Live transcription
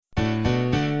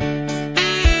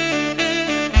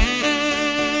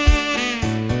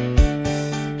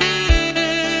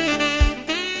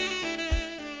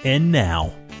And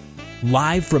now,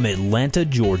 live from Atlanta,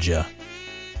 Georgia,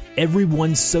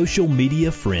 everyone's social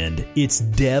media friend, it's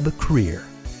Deb Creer.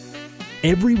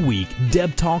 Every week,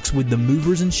 Deb talks with the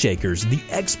movers and shakers, the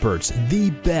experts,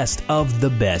 the best of the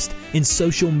best in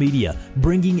social media,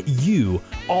 bringing you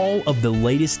all of the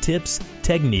latest tips,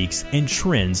 techniques, and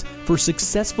trends for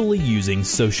successfully using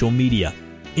social media.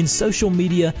 In social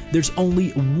media, there's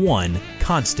only one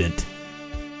constant: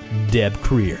 Deb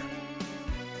Creer.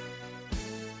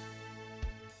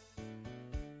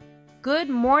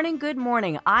 Good morning, good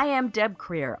morning. I am Deb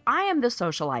Creer. I am the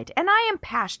socialite, and I am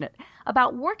passionate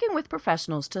about working with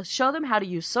professionals to show them how to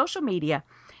use social media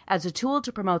as a tool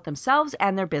to promote themselves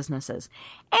and their businesses.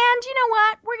 And you know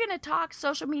what? We're going to talk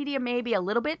social media maybe a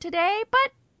little bit today,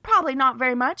 but probably not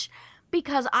very much,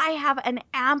 because I have an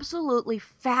absolutely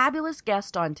fabulous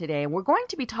guest on today. And we're going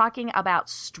to be talking about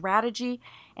strategy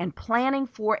and planning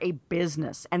for a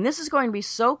business. And this is going to be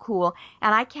so cool.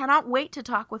 And I cannot wait to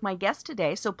talk with my guest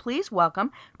today. So please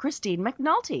welcome Christine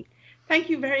MacNaulty. Thank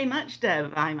you very much,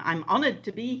 Deb. I'm honored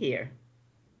to be here.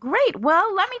 Great.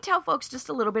 Well, let me tell folks just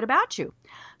a little bit about you.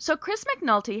 So Chris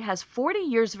MacNaulty has 40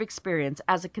 years of experience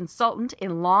as a consultant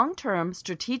in long-term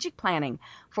strategic planning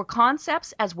for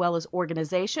concepts as well as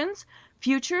organizations,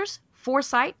 futures,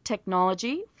 foresight,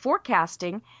 technology,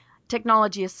 forecasting,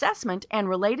 technology assessment, and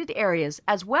related areas,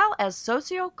 as well as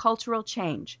socio-cultural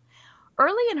change.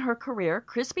 Early in her career,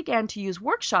 Chris began to use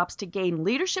workshops to gain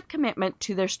leadership commitment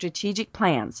to their strategic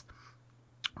plans.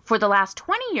 For the last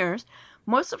 20 years,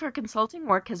 most of her consulting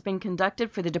work has been conducted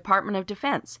for the Department of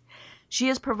Defense. She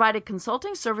has provided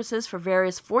consulting services for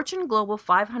various Fortune Global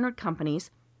 500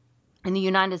 companies in the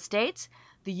United States,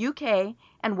 the UK,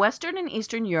 and Western and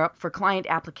Eastern Europe for client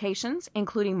applications,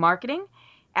 including marketing,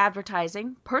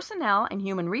 advertising, personnel and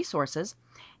human resources,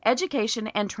 education,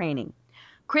 and training.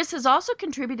 Chris has also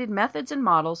contributed methods and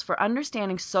models for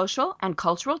understanding social and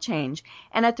cultural change,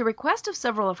 and at the request of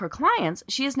several of her clients,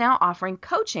 she is now offering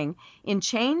coaching in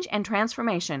change and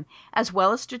transformation, as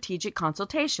well as strategic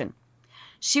consultation.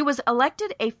 She was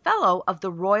elected a Fellow of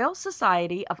the Royal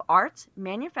Society of Arts,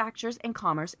 Manufactures, and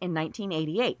Commerce in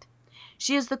 1988.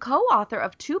 She is the co-author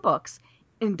of 2 books,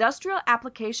 Industrial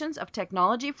Applications of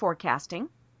Technology Forecasting,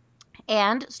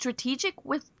 and Strategy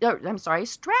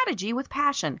with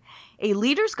Passion, a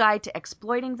leader's guide to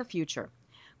exploiting the future.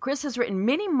 Chris has written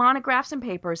many monographs and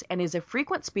papers and is a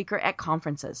frequent speaker at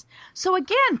conferences. So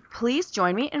again, please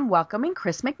join me in welcoming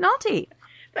Chris MacNaulty.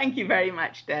 Thank you very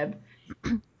much, Deb.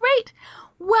 Great.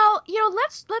 Well,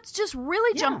 let's just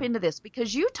really jump into this,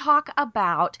 because you talk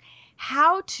about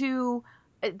how to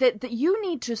that you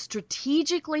need to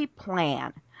strategically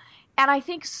plan. And I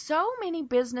think so many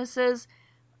businesses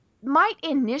might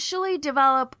initially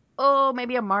develop,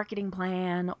 maybe a marketing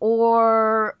plan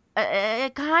or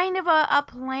a kind of a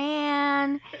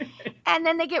plan, and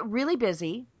then they get really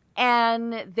busy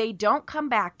and they don't come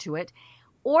back to it.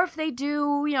 Or if they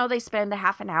do, they spend a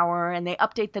half an hour and they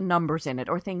update the numbers in it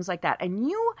or things like that. And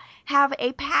you have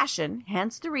a passion,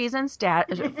 hence the reason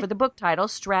for the book title,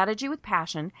 Strategy with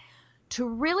Passion, to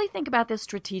really think about this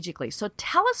strategically. So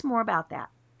tell us more about that.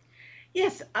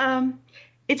 Yes,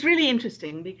 it's really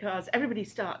interesting because everybody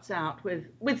starts out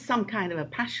with some kind of a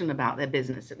passion about their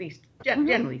business, at least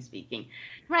generally speaking.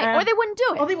 Right, or they wouldn't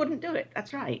do it. Or they wouldn't do it,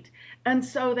 that's right. And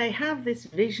so they have this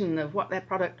vision of what their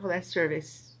product or their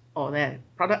service or their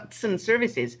products and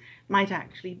services might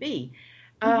actually be.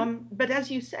 But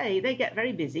as you say, they get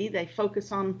very busy. They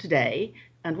focus on today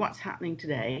and what's happening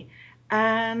today,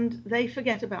 and they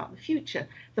forget about the future.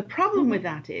 The problem with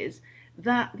that is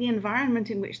that the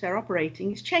environment in which they're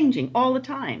operating is changing all the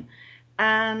time.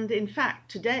 And in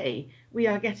fact, today we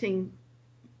are getting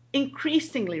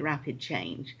increasingly rapid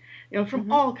change, from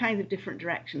all kinds of different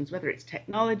directions, whether it's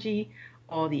technology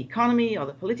or the economy or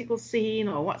the political scene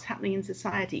or what's happening in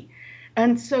society.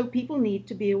 And so people need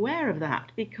to be aware of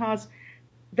that, because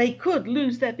they could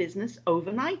lose their business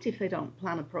overnight if they don't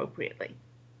plan appropriately.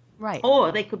 Right.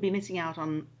 Or they could be missing out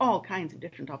on all kinds of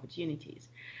different opportunities.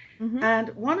 And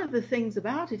one of the things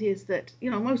about it is that,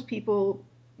 most people,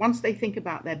 once they think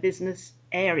about their business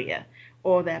area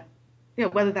or their,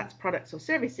 whether that's products or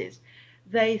services,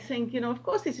 they think, of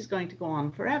course, this is going to go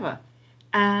on forever.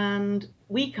 And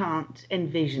we can't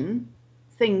envision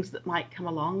things that might come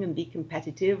along and be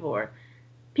competitive, or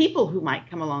people who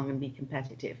might come along and be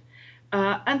competitive.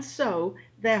 And so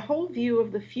their whole view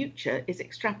of the future is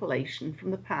extrapolation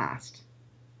from the past.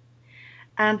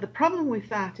 And the problem with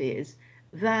that is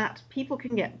that people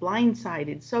can get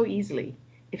blindsided so easily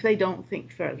if they don't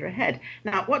think further ahead.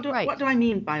 Now, what do I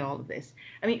mean by all of this?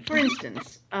 I mean, for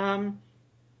instance,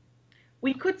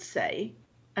 we could say,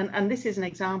 and this is an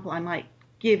example I might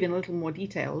give in a little more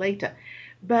detail later.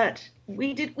 But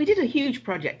we did a huge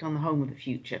project on the home of the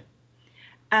future.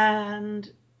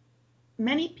 And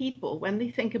many people, when they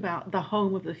think about the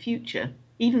home of the future,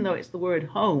 even though it's the word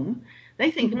home,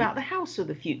 they think about the house of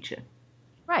the future.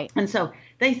 Right. And so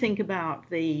they think about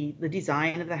the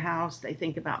design of the house, they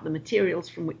think about the materials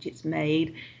from which it's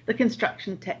made, the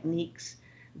construction techniques,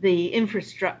 the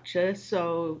infrastructure,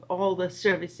 so all the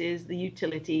services, the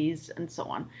utilities, and so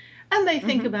on. And they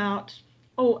think about,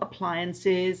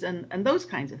 appliances and those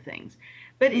kinds of things.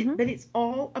 But it's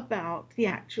all about the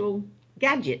actual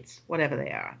gadgets, whatever they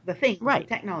are, the things, the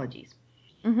technologies.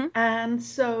 And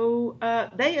so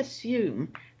they assume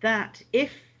that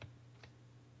if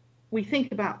we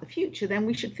think about the future, then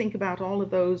we should think about all of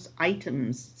those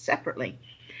items separately.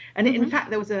 And in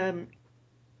fact, there was an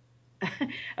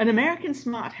American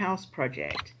smart house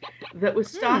project that was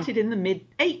started in the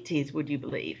mid-'80s, would you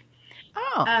believe?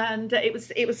 Oh. And it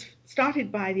was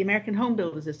started by the American Home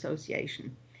Builders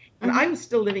Association. And I was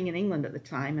still living in England at the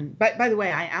time. And by the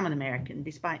way, I am an American,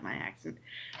 despite my accent.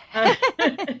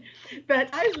 But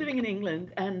I was living in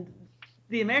England, and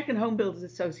the American Home Builders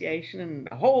Association and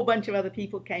a whole bunch of other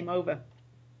people came over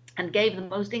and gave the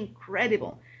most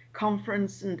incredible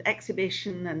conference and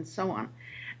exhibition and so on.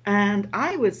 And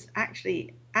I was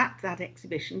actually at that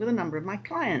exhibition with a number of my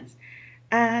clients.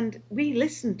 And we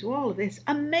listened to all of this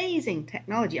amazing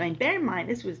technology. I mean, bear in mind,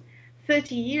 this was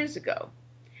 30 years ago.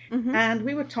 And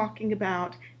we were talking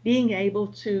about being able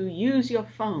to use your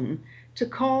phone to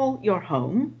call your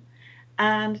home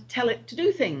and tell it to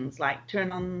do things like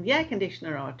turn on the air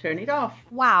conditioner or turn it off.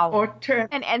 Wow. Or turn.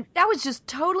 And that was just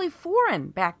totally foreign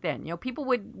back then. You know, people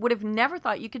would have never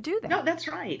thought you could do that. No, that's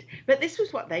right. But this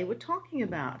was what they were talking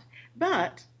about.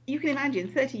 But you can imagine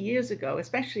 30 years ago,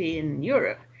 especially in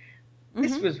Europe,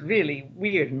 this was really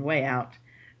weird and way out.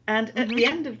 And at the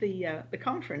end of the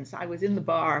conference, I was in the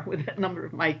bar with a number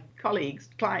of my colleagues,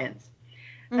 clients,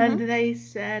 and they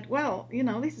said, well, you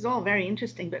know, this is all very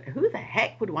interesting, but who the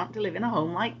heck would want to live in a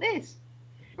home like this?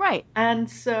 Right. And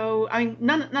so, I mean,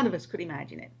 none of us could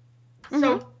imagine it.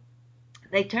 So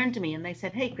they turned to me and they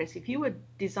said, hey, Chris, if you were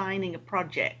designing a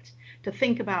project to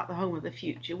think about the home of the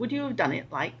future, would you have done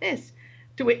it like this?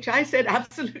 To which I said,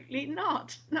 absolutely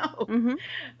not. No.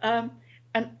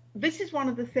 And this is one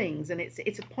of the things, and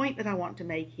it's a point that I want to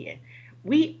make here.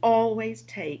 We always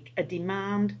take a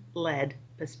demand-led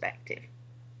perspective.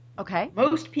 Okay.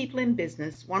 Most people in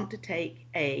business want to take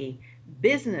a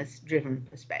business-driven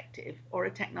perspective or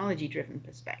a technology-driven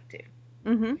perspective.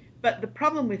 But the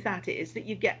problem with that is that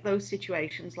you get those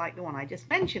situations like the one I just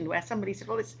mentioned, where somebody said,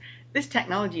 well, this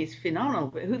technology is phenomenal,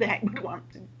 but who the heck would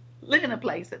want to live in a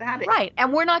place that had it? Right,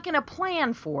 and we're not going to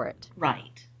plan for it.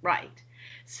 Right.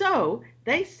 So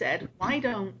they said, why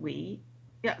don't we,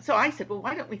 so I said, well,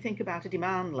 why don't we think about a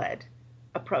demand-led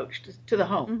approach to the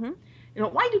home? You know,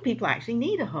 why do people actually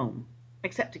need a home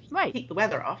except to keep the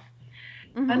weather off?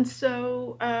 And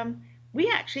so we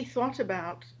actually thought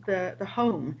about the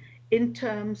home in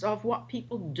terms of what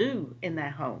people do in their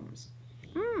homes.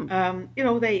 You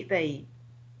know,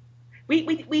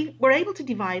 we were able to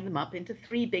divide them up into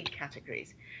three big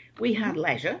categories. We had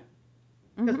leisure,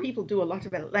 because people do a lot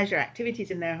of leisure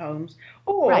activities in their homes,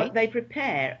 or they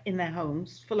prepare in their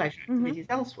homes for leisure activities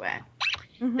elsewhere.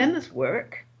 Then there's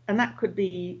work, and that could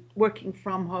be working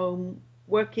from home,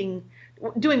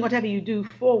 doing whatever you do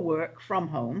for work from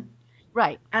home.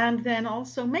 Right. And then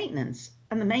also maintenance.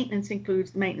 And the maintenance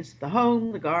includes the maintenance of the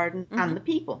home, the garden, and the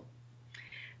people.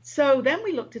 So then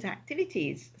we looked at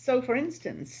activities. So for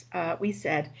instance, we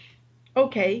said,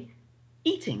 okay,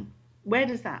 eating, where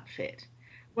does that fit?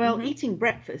 Well, eating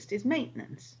breakfast is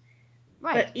maintenance.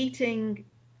 Right. But eating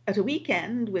at a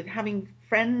weekend with having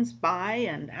friends by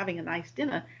and having a nice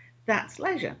dinner, that's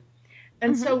leisure.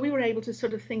 And so we were able to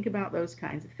sort of think about those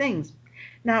kinds of things.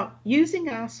 Now, using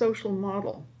our social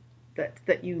model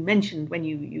that you mentioned when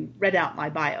you read out my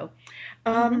bio,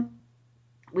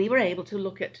 we were able to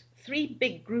look at three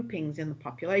big groupings in the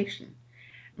population.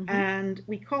 And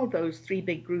we called those three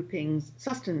big groupings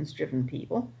sustenance-driven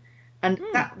people. And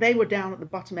that they were down at the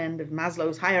bottom end of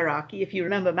Maslow's hierarchy, if you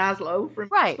remember Maslow from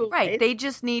school days. They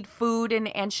just need food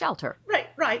and shelter.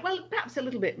 Right. Well, perhaps a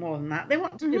little bit more than that. They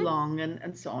want to belong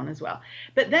and so on as well.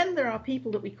 But then there are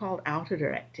people that we called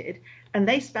outer-directed, and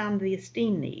they spanned the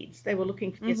esteem needs. They were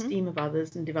looking for the esteem of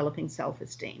others and developing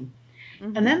self-esteem.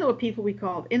 And then there were people we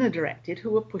called inner-directed, who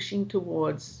were pushing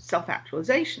towards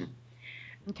self-actualization.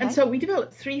 Okay. And so we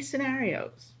developed three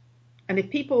scenarios. And if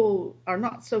people are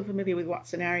not so familiar with what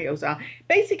scenarios are,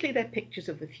 basically they're pictures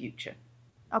of the future.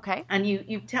 Okay. And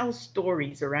you tell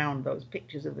stories around those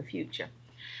pictures of the future.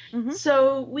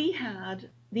 So we had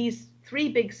these three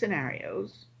big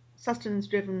scenarios: sustenance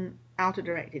driven, outer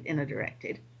directed, inner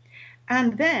directed.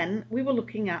 And then we were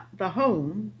looking at the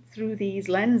home through these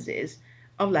lenses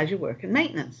of leisure, work, and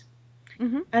maintenance.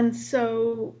 Mm-hmm. And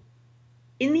so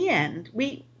in the end,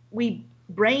 we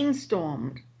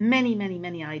brainstormed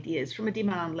many ideas from a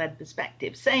demand-led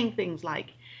perspective, saying things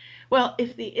like, well,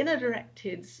 if the inner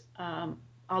directeds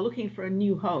are looking for a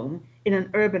new home in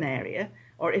an urban area,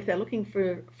 or if they're looking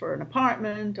for an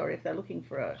apartment, or if they're looking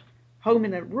for a home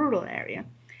in a rural area,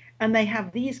 and they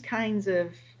have these kinds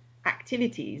of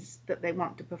activities that they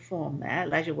want to perform there,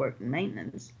 leisure, work, and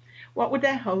maintenance, what would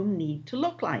their home need to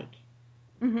look like?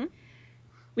 Mm-hmm.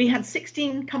 We had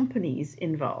 16 companies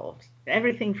involved,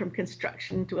 everything from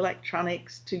construction to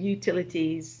electronics to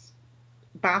utilities,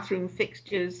 bathroom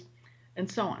fixtures, and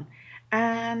so on.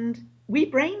 And we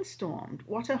brainstormed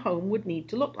what a home would need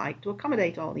to look like to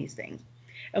accommodate all these things.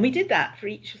 And we did that for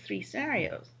each of three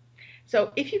scenarios.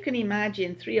 So if you can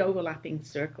imagine three overlapping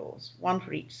circles, one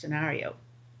for each scenario,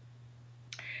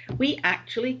 we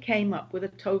actually came up with a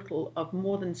total of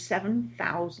more than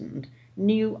 7,000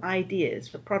 new ideas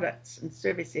for products and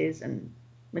services and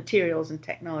materials and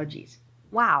technologies.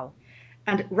 Wow.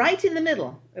 And right in the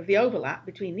middle of the overlap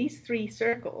between these three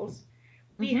circles,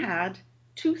 we had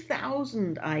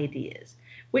 2,000 ideas,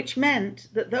 which meant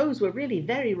that those were really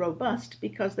very robust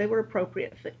because they were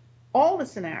appropriate for all the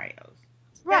scenarios.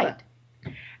 Right.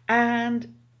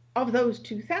 And of those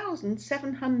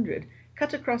 2,700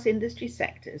 cut across industry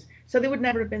sectors, so they would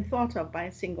never have been thought of by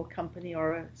a single company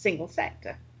or a single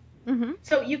sector. Mm-hmm.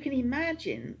 So you can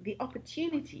imagine the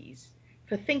opportunities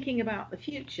for thinking about the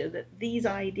future that these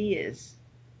ideas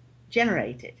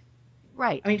generated.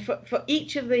 Right. I mean, for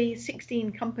each of the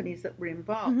 16 companies that were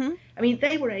involved, I mean,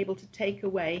 they were able to take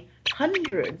away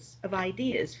hundreds of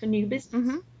ideas for new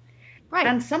business. Right.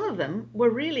 And some of them were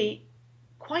really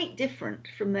quite different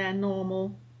from their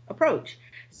normal approach.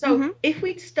 So if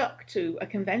we'd stuck to a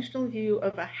conventional view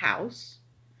of a house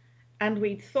and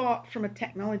we'd thought from a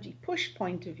technology push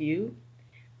point of view,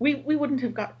 we wouldn't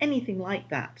have got anything like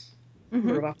that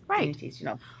number of opportunities, you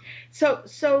know.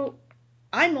 So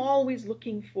I'm always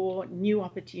looking for new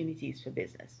opportunities for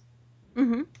business.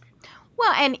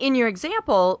 Well, and in your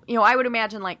example, I would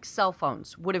imagine like cell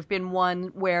phones would have been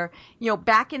one where,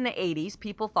 back in the 80s,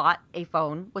 people thought a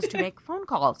phone was to make phone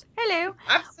calls. Hello.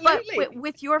 Absolutely. But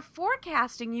with your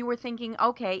forecasting, you were thinking,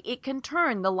 okay, it can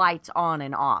turn the lights on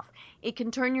and off. It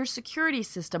can turn your security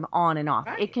system on and off.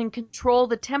 Right. It can control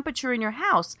the temperature in your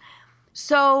house.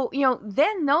 So,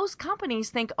 then those companies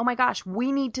think, oh my gosh,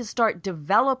 we need to start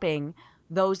developing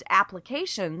those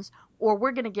applications or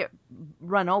we're going to get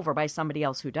run over by somebody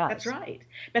else who does. That's right.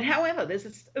 But however,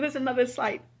 there's another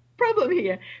slight problem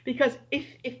here, because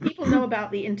if people know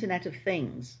about the Internet of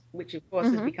Things, which of course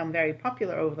has become very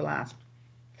popular over the last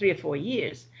 3 or 4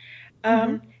 years,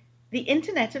 the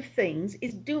Internet of Things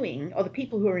is doing, or the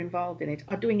people who are involved in it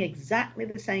are doing exactly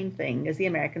the same thing as the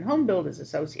American Home Builders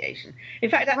Association.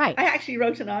 In fact, I actually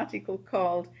wrote an article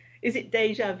called, "Is it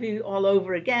Deja Vu All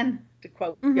Over Again?" to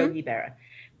quote Yogi Berra.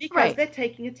 Because they're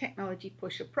taking a technology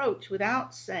push approach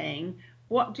without saying,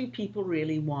 what do people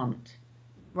really want?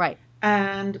 Right.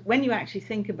 And when you actually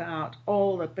think about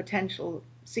all the potential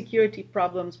security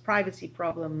problems, privacy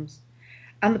problems,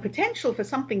 and the potential for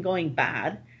something going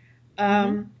bad,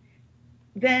 then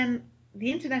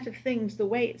the Internet of Things, the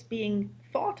way it's being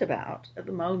thought about at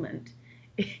the moment,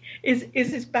 is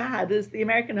as bad as the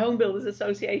American Home Builders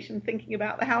Association thinking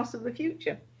about the house of the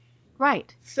future.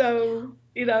 Right. So,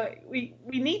 we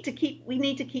need to keep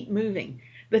moving.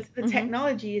 The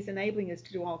technology is enabling us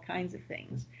to do all kinds of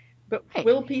things, but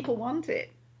will people want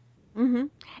it?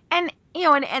 And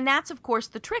and that's of course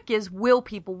the trick is, will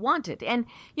people want it? And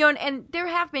and there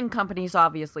have been companies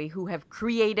obviously who have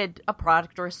created a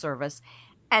product or a service,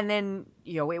 and then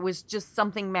it was just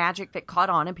something magic that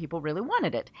caught on and people really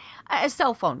wanted it. A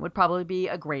cell phone would probably be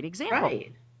a great example.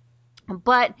 Right.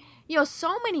 But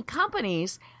so many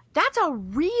companies, that's a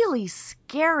really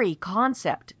scary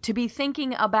concept to be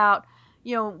thinking about.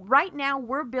 Right now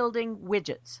we're building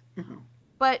widgets,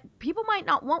 but people might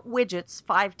not want widgets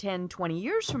 5, 10, 20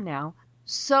 years from now.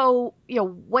 So,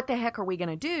 what the heck are we going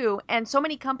to do? And so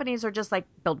many companies are just like,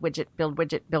 build widget, build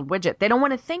widget, build widget. They don't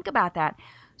want to think about that.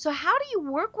 So how do you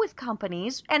work with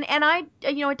companies? And I,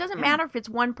 it doesn't matter if it's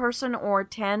one person or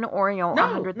 10 or,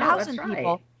 100,000 people.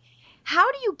 Right.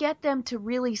 How do you get them to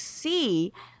really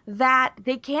see that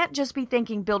they can't just be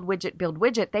thinking build widget, build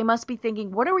widget? They must be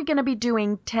thinking, what are we going to be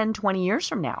doing 10, 20 years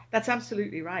from now? That's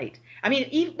absolutely right. I mean,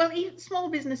 even small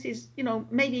businesses,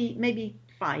 maybe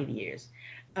 5 years.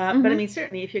 But I mean,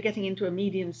 certainly if you're getting into a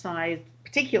medium-sized,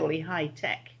 particularly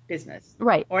high-tech business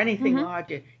Right. or anything Mm-hmm.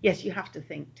 larger, yes, you have to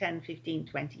think 10, 15,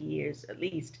 20 years at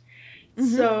least.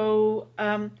 Mm-hmm. So,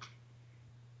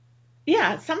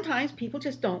 yeah, sometimes people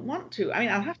just don't want to. I mean,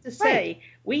 I'll have to Right. say,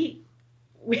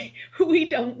 we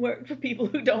don't work for people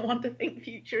who don't want to think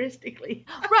futuristically.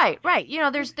 Right, right.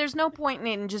 There's no point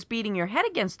in just beating your head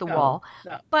against the No, wall.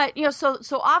 no, But,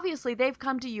 so obviously they've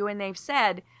come to you and they've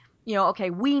said, okay,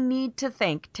 we need to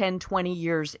think 10, 20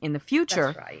 years in the that's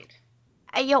future. right.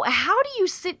 How do you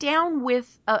sit down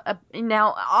with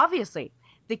now, obviously,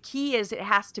 the key is it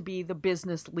has to be the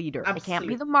business leader. It can't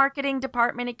be the Absolutely. marketing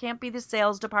department. It can't be the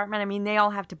sales department. I mean, they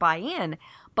all have to buy in.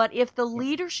 But if the Yeah,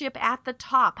 leadership at the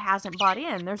top hasn't bought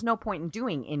in, there's no point in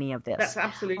doing any of that's this.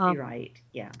 absolutely right.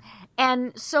 Yeah.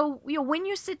 And so, when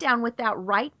you sit down with that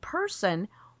right person,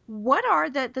 what are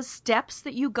the steps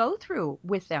that you go through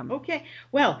with them? Okay.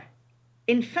 Well,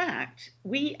 in fact,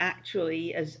 we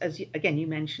actually, again, you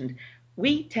mentioned,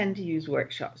 we tend to use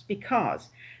workshops because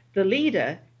the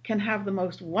leader can have the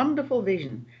most wonderful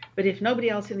vision, but if nobody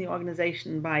else in the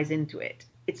organization buys into it,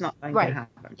 it's not going to Right.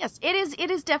 happen. Yes,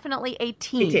 it is definitely a It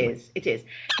team. is. It is.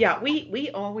 Yeah, we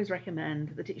always recommend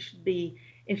that it should be,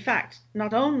 in fact,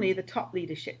 not only the top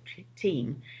leadership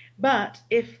team, but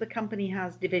if the company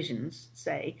has divisions,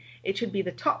 say, it should be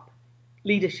the top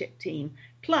leadership team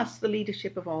plus the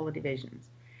leadership of all the divisions.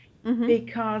 Mm-hmm.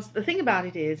 Because the thing about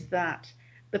it is that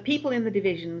the people in the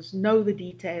divisions know the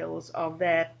details of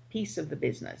their piece of the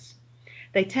business.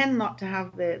 They tend not to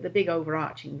have the big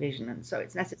overarching vision, and so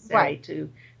it's necessary Right.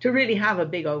 to really have a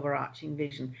big overarching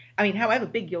vision. I mean, however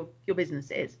big your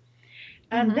business is.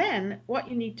 And Mm-hmm. then what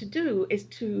you need to do is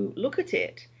to look at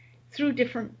it through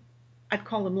different, I'd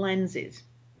call them lenses.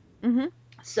 Mm-hmm.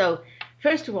 So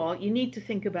first of all, you need to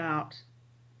think about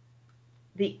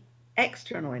the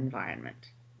external environment.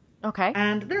 Okay.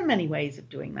 And there are many ways of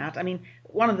doing that. I mean,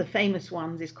 one of the famous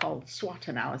ones is called SWOT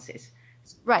analysis: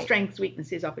 Right. strengths,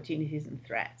 weaknesses, opportunities, and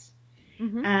threats.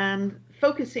 Mm-hmm. And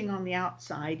focusing on the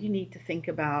outside, you need to think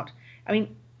about, I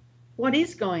mean, what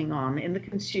is going on in the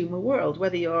consumer world,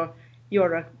 whether you're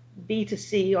a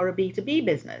B2C or a B2B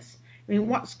business. I mean,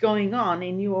 what's going on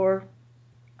in your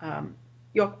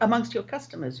amongst your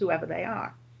customers, whoever they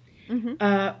are.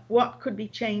 Mm-hmm. What could be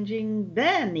changing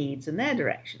their needs and their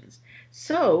directions.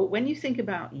 So when you think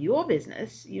about your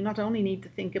business, you not only need to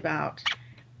think about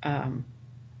um,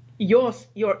 your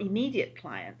immediate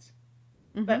clients,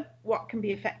 Mm-hmm. but what can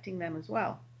be affecting them as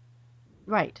well.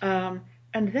 Right. And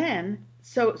then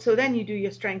so then you do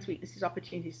your strengths, weaknesses,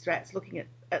 opportunities, threats, looking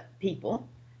at people,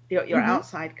 your Mm-hmm.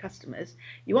 outside customers.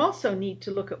 You also need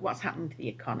to look at what's happening to the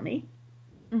economy,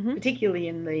 Mm-hmm. particularly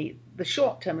in the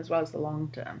short term as well as the long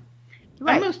term. And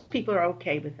Right. most people are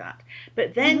okay with that.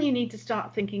 But then Mm-hmm. you need to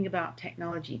start thinking about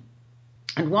technology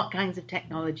and what kinds of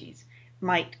technologies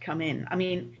might come in. I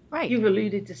mean, Right. you've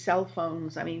alluded to cell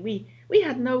phones. I mean, we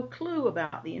had no clue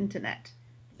about the internet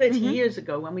 30 Mm-hmm. years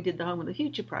ago when we did the Home of the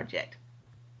Future project.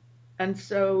 And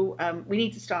so we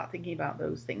need to start thinking about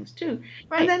those things too.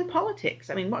 And Right. then politics.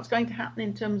 I mean, what's going to happen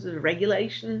in terms of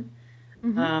regulation,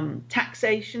 Mm-hmm.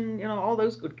 taxation, all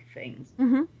those good things.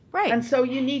 Mm-hmm. Right. And so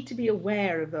you need to be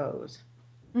aware of those.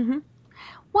 Mm-hmm.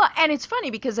 Well, and it's funny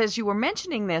because as you were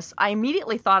mentioning this, I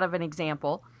immediately thought of an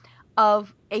example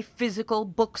of a physical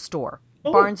bookstore,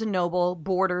 Oh, Barnes and Noble,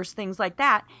 Borders, things like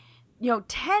that.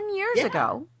 10 years yeah,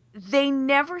 ago, they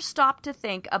never stopped to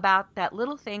think about that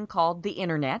little thing called the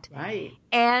internet right.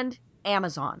 and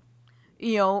Amazon.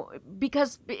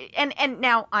 Because and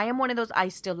now I am one of those, I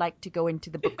still like to go into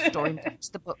the bookstore and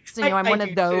touch the books. I'm I one of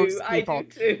do too. those I do people.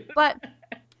 too. But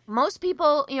most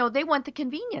people, they want the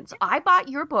convenience. I bought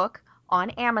your book on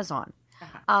Amazon.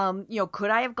 Uh-huh.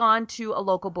 Could I have gone to a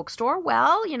local bookstore?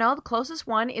 Well, the closest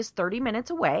one is 30 minutes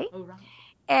away. Oh, right.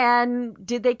 And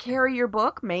did they carry your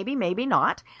book? Maybe, maybe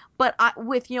not. But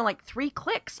with, like 3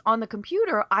 clicks on the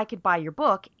computer, I could buy your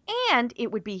book and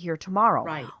it would be here tomorrow.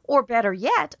 Right. Or better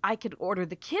yet, I could order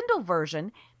the Kindle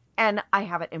version and I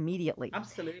have it immediately.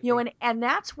 Absolutely. And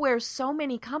that's where so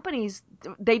many companies,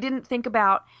 they didn't think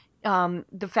about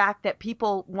the fact that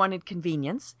people wanted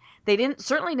convenience. They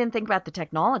certainly didn't think about the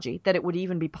technology, that it would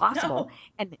even be possible.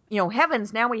 No. And,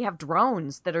 heavens, now we have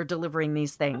drones that are delivering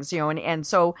these things, and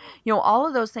so, all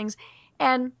of those things.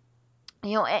 And,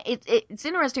 it's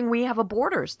interesting. We have a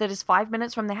Borders that is 5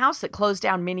 minutes from the house that closed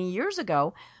down many years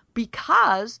ago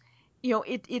because,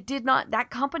 that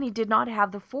company did not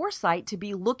have the foresight to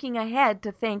be looking ahead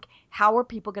to think, how are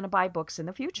people going to buy books in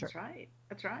the future? That's right.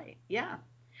 That's right. Yeah.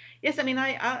 Yes, I mean,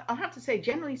 I'll have to say,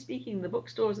 generally speaking, the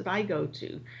bookstores that I go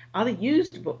to are the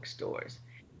used bookstores.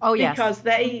 Oh, yes. Because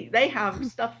they have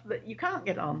stuff that you can't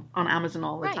get on Amazon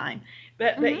all the Right. time.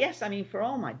 But Mhm. yes, I mean, for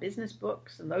all my business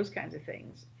books and those kinds of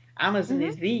things, Amazon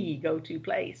is the go-to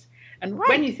place. And Right.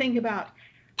 when you think about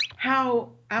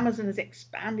how Amazon has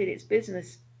expanded its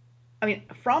business, I mean,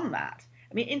 from that,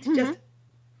 I mean, into just,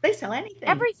 they sell anything,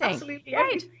 Everything. absolutely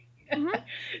Right. everything.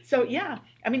 So, yeah,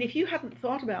 I mean, if you hadn't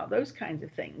thought about those kinds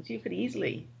of things, you could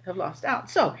easily have lost out.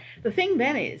 So the thing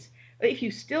then is, if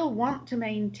you still want to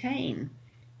maintain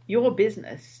your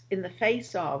business in the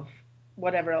face of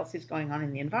whatever else is going on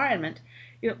in the environment,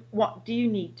 what do you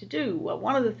need to do? Well,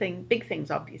 one of the big things,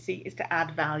 obviously, is to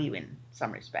add value in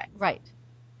some respect. Right.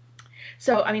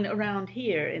 So, I mean, around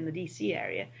here in the DC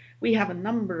area, we have a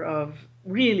number of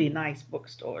really nice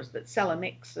bookstores that sell a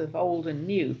mix of old and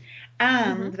new,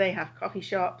 and they have coffee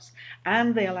shops,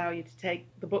 and they allow you to take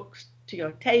the books to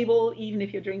your table, even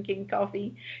if you're drinking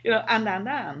coffee,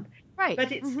 and. Right.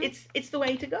 But it's the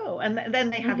way to go. And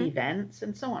then they have events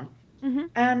and so on.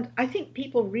 And I think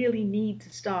people really need to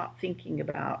start thinking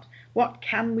about what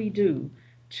can we do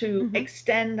to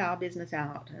extend our business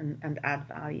out and add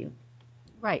value.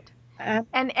 Right.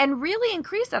 And really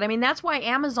increase that. I mean, that's why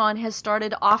Amazon has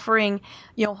started offering,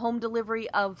 home delivery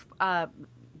of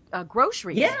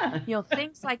groceries. Yeah.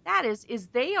 Things like that is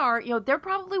they are, they're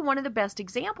probably one of the best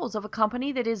examples of a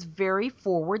company that is very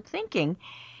forward thinking.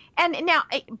 And now,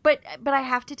 but I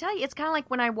have to tell you, it's kind of like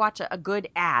when I watch a good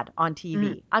ad on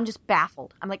TV. I'm just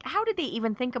baffled. I'm like, how did they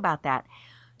even think about that?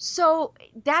 So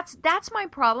that's my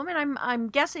problem, and I'm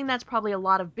guessing that's probably a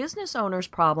lot of business owners'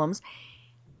 problems.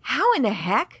 How in the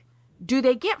heck do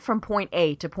they get from point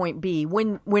A to point B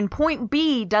when point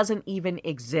B doesn't even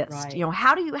exist? Right.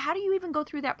 How do you even go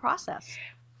through that process?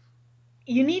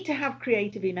 You need to have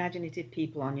creative, imaginative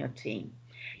people on your team.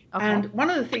 Okay. And one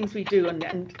of the things we do,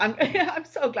 and I'm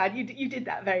so glad you did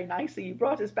that very nicely. You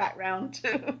brought us back round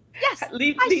to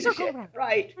leadership,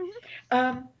 right?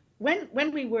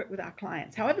 When we work with our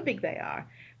clients, however big they are,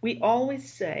 we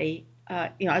always say,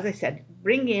 as I said,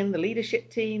 bring in the leadership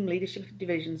team, leadership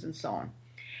divisions, and so on.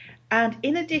 And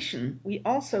in addition, we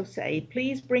also say,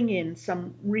 please bring in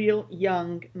some real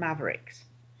young mavericks.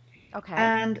 Okay.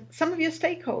 And some of your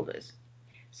stakeholders.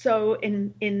 So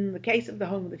in the case of the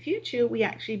Home of the Future, we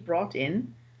actually brought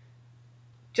in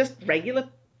just regular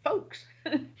folks.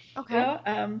 Okay.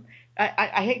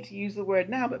 I hate to use the word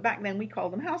now, but back then we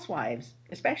called them housewives,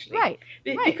 especially. Right.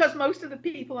 Because most of the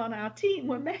people on our team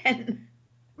were men.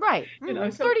 Right.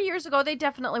 So, 30 years ago, they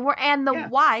definitely were. And the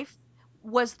wife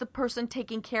was the person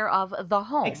taking care of the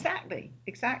home.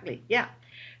 Exactly. Yeah.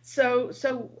 So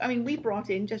I mean, we brought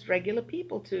in just regular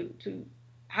people to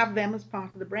have them as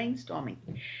part of the brainstorming.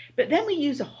 But then we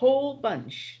use a whole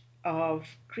bunch of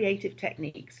creative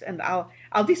techniques, and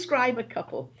I'll describe a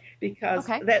couple because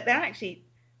they're actually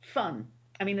fun.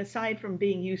 I mean, aside from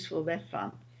being useful, they're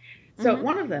fun. So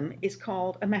one of them is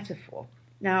called a metaphor.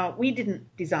 Now, we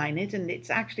didn't design it, and it's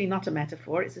actually not a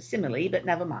metaphor, it's a simile, but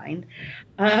never mind.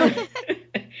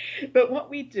 But what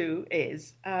we do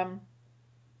is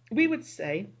we would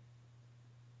say,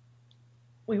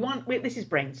 this is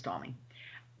brainstorming.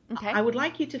 Okay. I would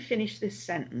like you to finish this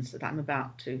sentence that I'm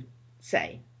about to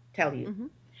tell you.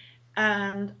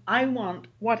 And I want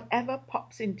whatever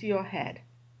pops into your head.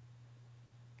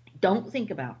 Don't think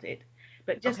about it,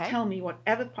 but just tell me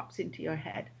whatever pops into your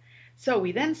head. So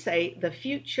we then say the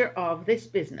future of this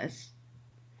business,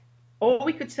 or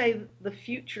we could say the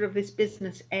future of this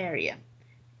business area.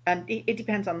 And it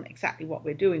depends on exactly what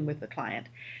we're doing with the client.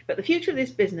 But the future of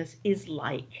this business is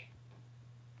like.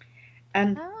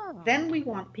 And then we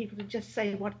want people to just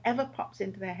say whatever pops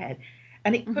into their head.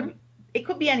 And it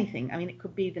could be anything. I mean, it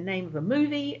could be the name of a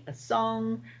movie, a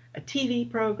song, a TV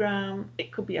program.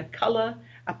 It could be a color,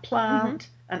 a plant,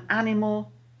 an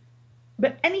animal,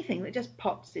 but anything that just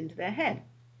pops into their head.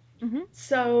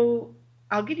 So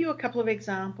I'll give you a couple of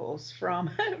examples from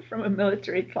a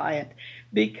military client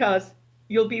because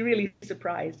you'll be really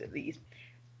surprised at these.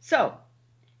 So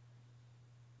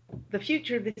the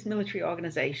future of this military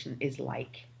organization is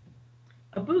like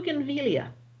a bougainvillea.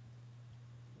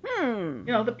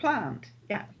 The plant.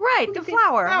 Yeah. Right, the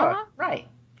flower. Right.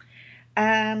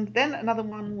 And then another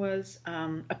one was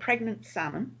a pregnant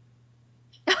salmon.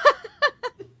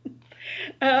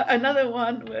 Another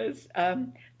one was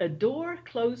a door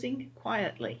closing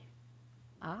quietly.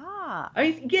 I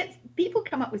mean, people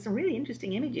come up with some really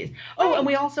interesting images. Oh, and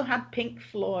we also had Pink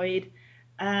Floyd,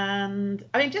 and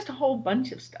I mean, just a whole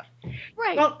bunch of stuff.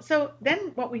 Right. Well, so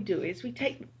then what we do is we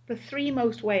take the three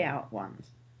most way out ones.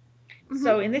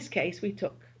 So in this case, we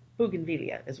took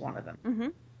bougainvillea as one of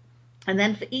them. And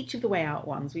then for each of the way out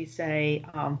ones, we say,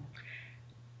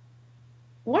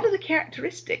 what are the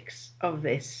characteristics of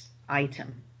this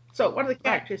item? So what are the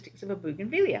characteristics of a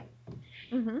bougainvillea?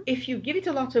 If you give it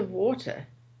a lot of water,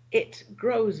 it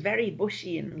grows very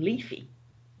bushy and leafy,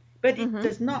 but it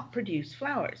does not produce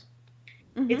flowers.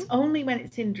 It's only when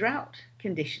it's in drought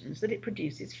conditions that it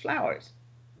produces flowers.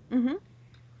 With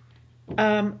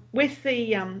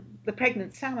the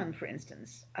pregnant salmon, for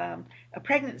instance, a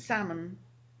pregnant salmon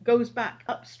goes back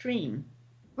upstream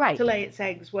to lay its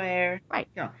eggs where,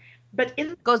 but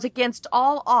goes against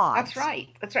all odds. That's right.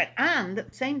 And at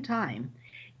the same time,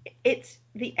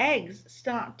 the eggs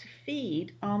start to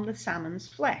feed on the salmon's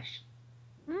flesh.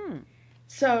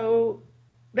 So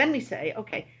then we say,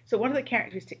 okay, so what are the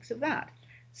characteristics of that?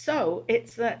 So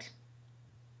it's that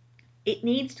it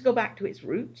needs to go back to its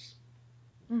roots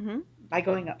by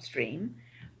going upstream.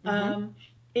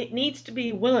 It needs to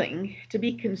be willing to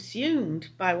be consumed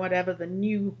by whatever the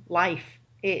new life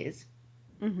is.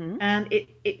 And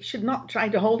it should not try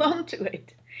to hold on to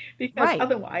it, because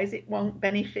otherwise it won't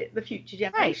benefit the future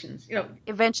generations.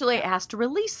 Eventually it has to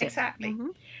release it. Exactly.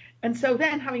 And so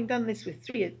then, having done this with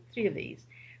three of these,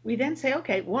 we then say,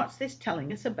 okay, what's this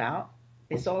telling us about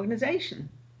this organization?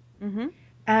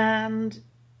 And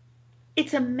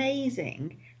it's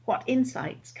amazing what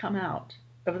insights come out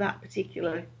of that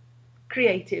particular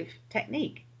creative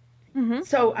technique.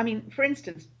 So, I mean, for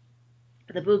instance,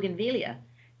 the bougainvillea,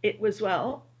 it was,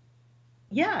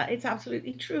 it's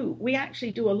absolutely true. We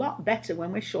actually do a lot better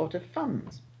when we're short of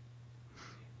funds.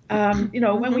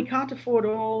 When we can't afford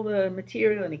all the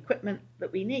material and equipment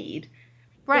that we need,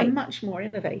 we're much more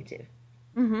innovative.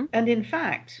 And in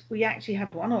fact, we actually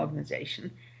have one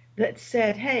organization that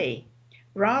said, hey,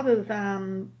 rather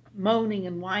than moaning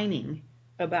and whining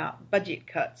about budget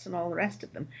cuts and all the rest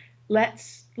of them,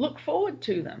 let's look forward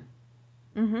to them.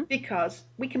 Because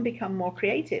we can become more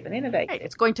creative and innovative.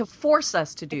 It's going to force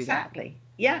us to do that. Exactly.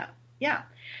 Yeah.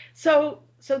 So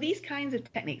these kinds of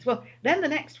techniques. Well, then the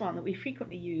next one that we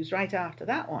frequently use right after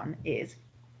that one is,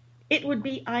 it would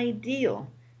be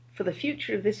ideal for the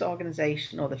future of this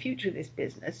organization or the future of this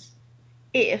business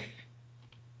if,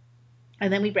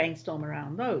 and then we brainstorm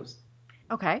around those.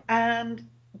 Okay. And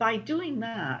by doing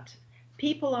that,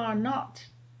 people are not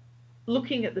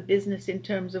looking at the business in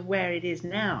terms of where it is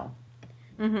now.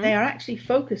 They are actually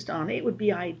focused on, it would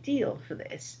be ideal for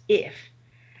this if,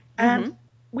 and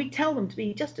we tell them to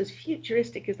be just as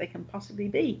futuristic as they can possibly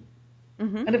be.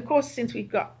 And of course, since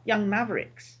we've got young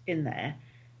mavericks in there,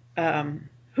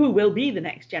 who will be the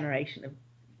next generation of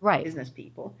business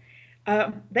people,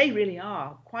 they really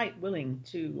are quite willing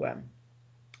to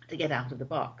get out of the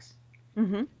box.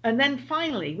 And then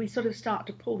finally, we sort of start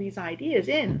to pull these ideas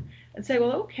in and say,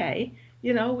 well, okay,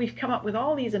 we've come up with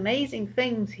all these amazing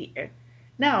things here.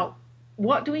 Now,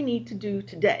 what do we need to do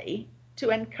today to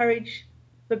encourage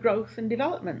the growth and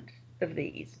development of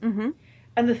these?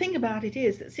 And the thing about it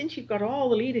is that since you've got all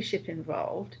the leadership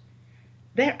involved,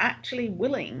 they're actually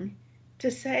willing to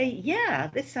say,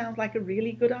 yeah, this sounds like a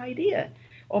really good idea.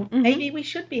 Or maybe we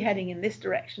should be heading in this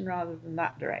direction rather than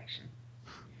that direction.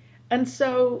 And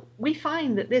so we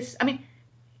find that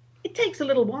it takes a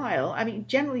little while. I mean,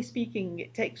 generally speaking,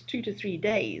 it takes 2 to 3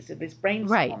 days of this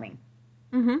brainstorming.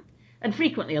 And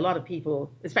frequently, a lot of people,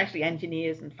 especially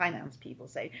engineers and finance people,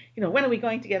 say, when are we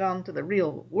going to get on to the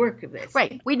real work of this?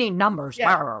 We need numbers.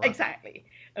 Yeah, exactly.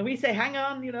 And we say, hang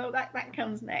on, that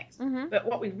comes next. But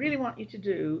what we really want you to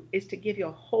do is to give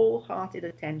your wholehearted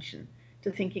attention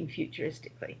to thinking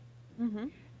futuristically.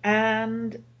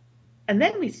 And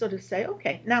then we sort of say,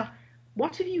 okay, now,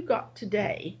 what have you got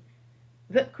today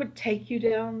that could take you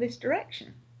down this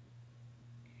direction?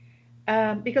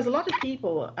 Because a lot of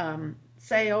people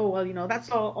say, oh, well,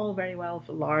 that's all very well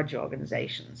for large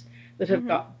organizations that have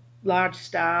got large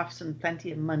staffs and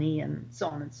plenty of money and so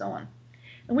on and so on.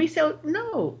 And we say,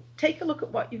 no, take a look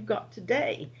at what you've got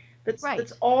today that's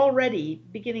already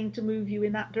beginning to move you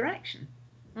in that direction.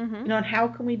 And how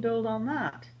can we build on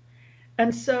that?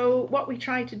 And so what we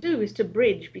try to do is to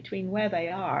bridge between where they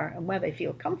are and where they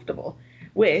feel comfortable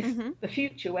with the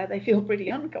future where they feel pretty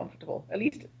uncomfortable, at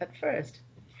least at first.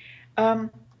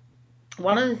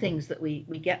 One of the things that we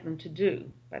get them to do,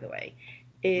 by the way,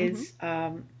 is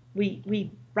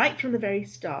we right from the very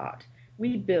start,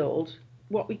 we build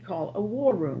what we call a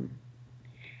war room.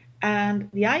 And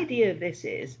the idea of this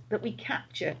is that we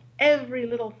capture every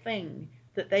little thing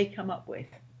that they come up with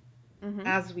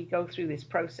as we go through this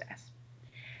process.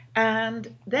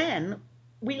 And then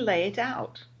we lay it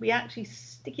out. We actually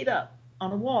stick it up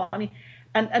on a wall. I mean,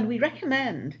 and we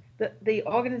recommend that the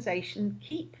organization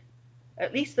keep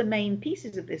at least the main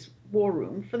pieces of this war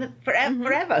room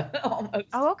forever, almost.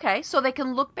 Oh, okay. So they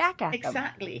can look back at them.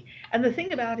 Exactly. And the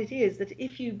thing about it is that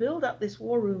if you build up this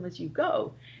war room as you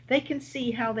go, they can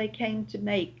see how they came to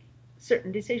make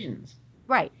certain decisions.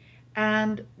 Right.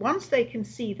 And once they can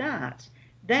see that,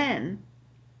 then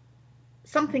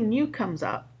something new comes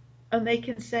up and they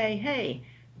can say, hey,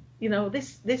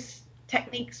 this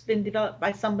technique's been developed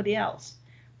by somebody else.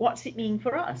 What's it mean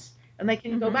for us? And they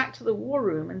can go back to the war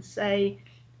room and say,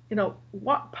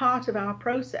 what part of our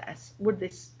process would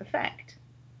this affect?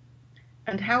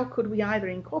 And how could we either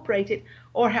incorporate it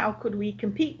or how could we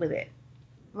compete with it?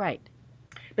 Right.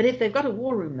 But if they've got a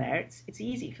war room there, it's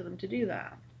easy for them to do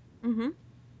that. Mm-hmm.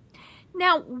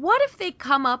 Now, what if they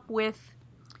come up with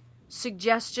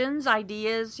suggestions,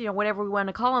 ideas, whatever we want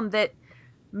to call them, that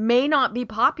may not be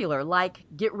popular, like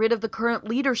get rid of the current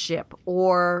leadership,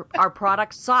 or our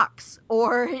product sucks,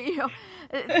 or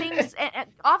things.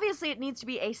 Obviously, it needs to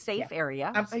be a safe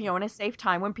area, in a safe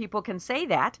time when people can say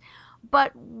that.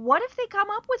 But what if they come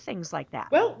up with things like that?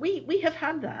 Well, we have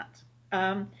had that.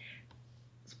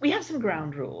 We have some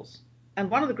ground rules, and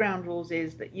one of the ground rules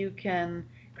is that you can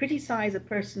criticize a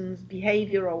person's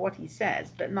behavior or what he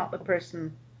says, but not the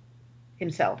person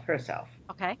himself, herself.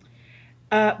 Okay.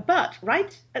 But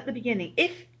right at the beginning,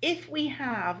 if we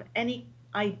have any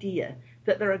idea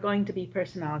that there are going to be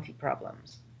personality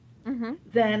problems,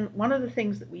 then one of the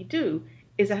things that we do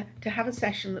is to have a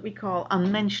session that we call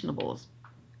unmentionables.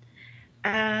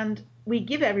 And we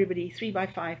give everybody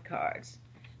 3x5 cards.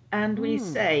 And we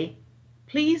say,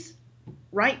 please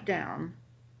write down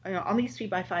on these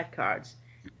 3x5 cards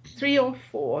 3 or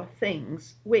 4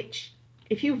 things which,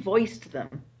 if you voiced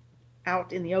them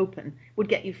out in the open, would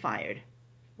get you fired.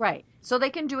 Right. So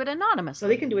they can do it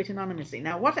anonymously.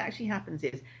 Now, what actually happens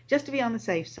is, just to be on the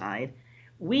safe side,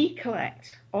 we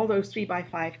collect all those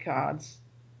 3x5 cards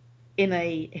in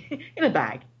a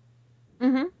bag.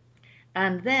 Mm-hmm.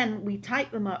 And then we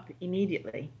type them up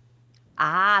immediately.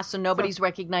 So nobody's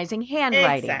recognizing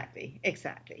handwriting.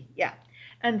 Exactly. Yeah.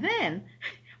 And then,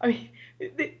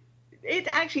 it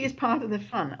actually is part of the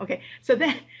fun. Okay. So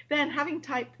then having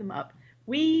typed them up,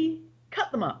 we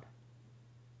cut them up.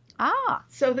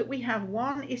 So that we have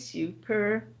one issue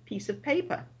per piece of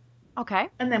paper. Okay.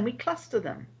 And then we cluster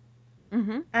them.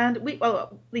 Mm-hmm. And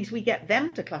at least we get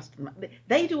them to cluster them.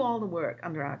 They do all the work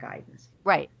under our guidance.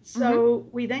 Right. So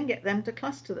we then get them to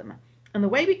cluster them. And the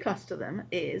way we cluster them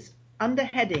is under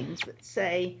headings that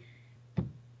say,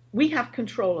 we have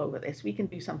control over this. We can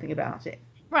do something about it.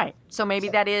 Right. So maybe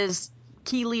that is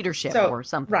key leadership or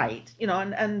something. Right.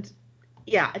 And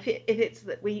yeah, if it's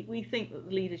that we think that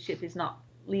the leadership is not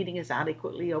leading us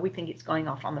adequately, or we think it's going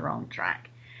off on the wrong track.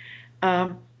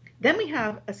 Then we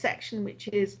have a section which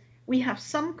is, we have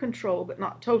some control but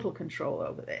not total control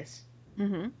over this.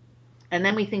 Mm-hmm. And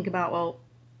then we think about, well,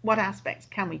 what aspects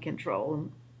can we control,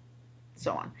 and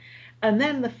so on. And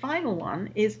then the final one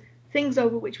is things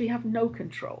over which we have no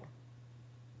control.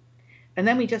 And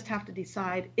then we just have to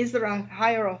decide, is there a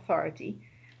higher authority?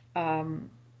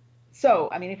 So,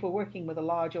 if we're working with a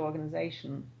large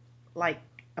organization, like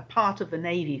a part of the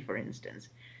Navy, for instance,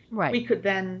 right, we could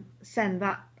then send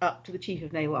that up to the Chief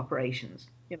of Naval Operations,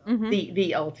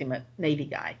 the ultimate Navy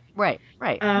guy. Right.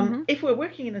 If we're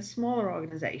working in a smaller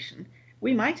organization,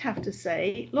 we might have to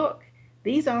say, look,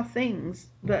 these are things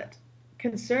that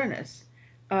concern us.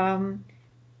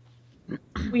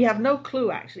 We have no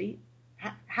clue, actually,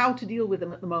 how to deal with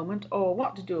them at the moment or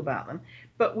what to do about them,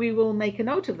 but we will make a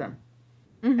note of them.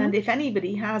 Mm-hmm. And if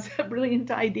anybody has a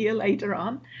brilliant idea later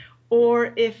on,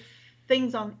 or if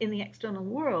things in the external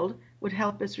world would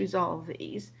help us resolve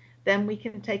these, then we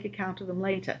can take account of them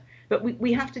later. But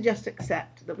we have to just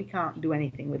accept that we can't do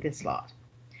anything with this lot.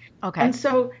 Okay. And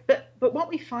so, but what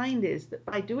we find is that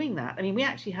by doing that, we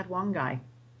actually had one guy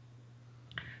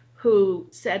who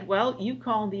said, well, you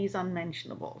call these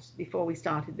unmentionables, before we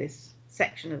started this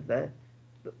section of the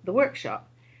workshop.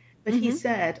 But he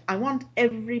said, I want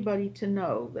everybody to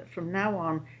know that from now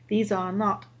on, these are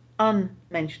not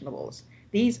unmentionables.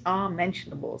 These are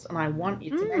mentionables, and I want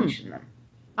you to mention them.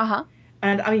 Uh-huh.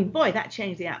 And boy, that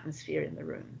changed the atmosphere in the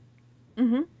room.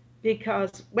 Mm-hmm.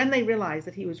 Because when they realized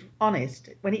that he was honest,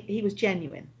 when he was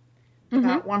genuine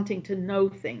about wanting to know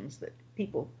things that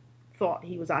people thought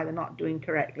he was either not doing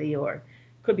correctly or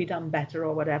could be done better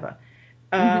or whatever.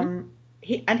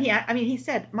 He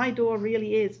said, my door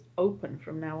really is open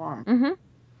from now on.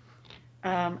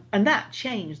 Mm-hmm. And that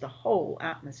changed the whole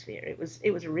atmosphere. It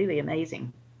was really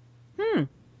amazing.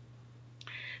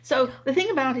 So the thing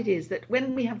about it is that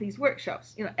when we have these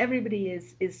workshops, everybody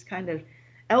is kind of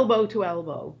elbow to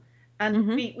elbow. And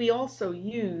we also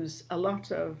use a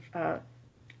lot of,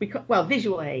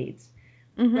 visual aids,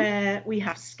 where we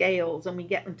have scales and we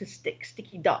get them to stick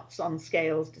sticky dots on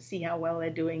scales to see how well they're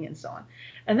doing and so on.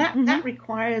 And that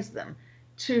requires them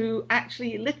to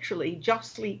actually literally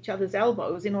jostle each other's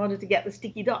elbows in order to get the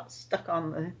sticky dots stuck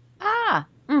on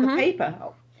the paper.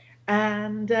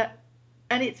 And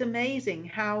it's amazing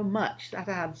how much that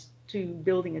adds to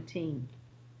building a team.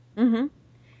 Mm-hmm.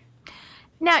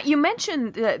 Now, you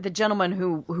mentioned the gentleman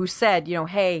who said,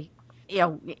 hey,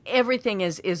 everything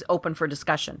is open for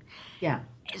discussion. Yeah.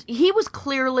 He was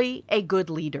clearly a good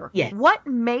leader. Yes. What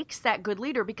makes that good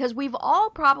leader? Because we've all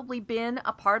probably been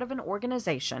a part of an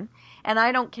organization, and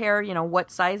I don't care,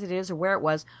 what size it is or where it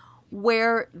was,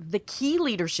 where the key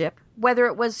leadership, whether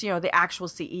it was, the actual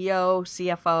CEO,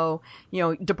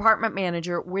 CFO, department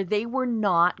manager, where they were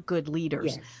not good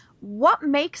leaders. Yes. What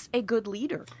makes a good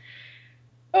leader?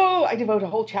 Oh, I devote a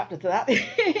whole chapter to that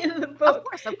in the book.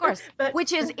 Of course. But,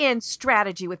 which is in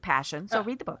Strategy with Passion. So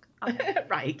read the book.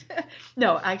 Right.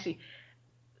 No, actually,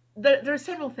 there are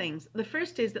several things. The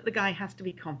first is that the guy has to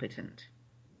be competent.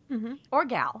 Mm-hmm. Or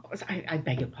gal. I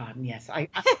beg your pardon. Yes, I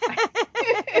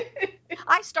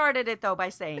I started it though by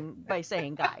saying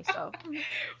guy. So,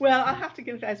 well, I have to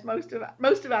confess, most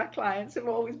of our clients have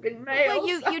always been male. Well,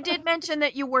 you did mention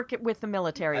that you work with the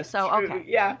military, That's so true, okay.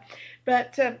 Yeah,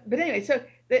 but anyway, so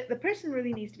the person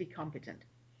really needs to be competent,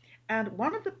 and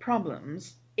one of the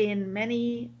problems in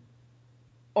many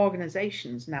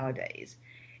organizations nowadays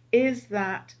is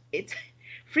that it's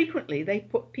frequently they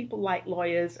put people like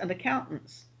lawyers and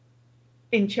accountants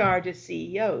in charge as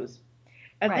CEOs.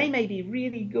 And they may be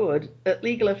really good at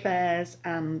legal affairs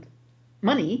and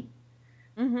money,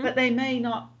 but they may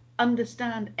not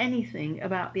understand anything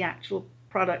about the actual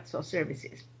products or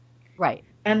services. Right.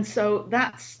 And so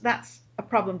that's a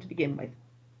problem to begin with.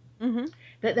 Mm-hmm.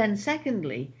 But then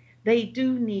secondly, they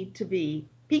do need to be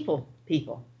people.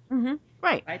 Mm-hmm.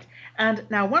 Right. And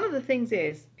now one of the things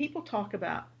is people talk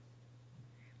about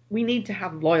we need to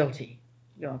have loyalty,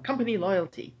 company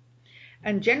loyalty.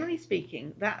 And generally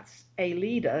speaking, that's a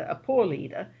leader, a poor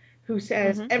leader, who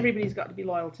says everybody's got to be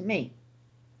loyal to me.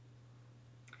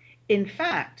 In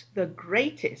fact, the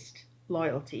greatest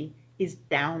loyalty is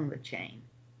down the chain.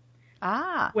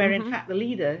 Where in fact the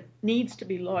leader needs to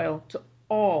be loyal to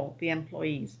all the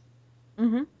employees.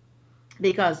 Mm-hmm.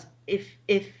 Because if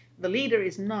the leader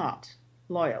is not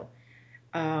loyal,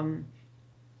 I mean,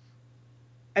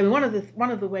 one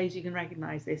of the ways you can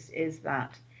recognize this is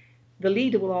that the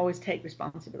leader will always take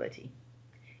responsibility.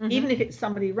 Mm-hmm. Even if it's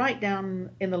somebody right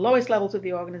down in the lowest levels of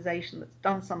the organization that's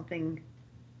done something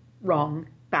wrong,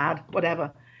 bad,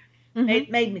 whatever,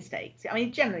 made mistakes. I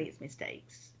mean, generally it's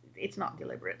mistakes. It's not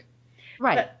deliberate.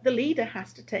 Right. But the leader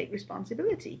has to take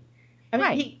responsibility. I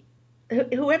mean,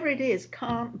 whoever it is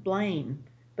can't blame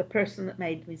the person that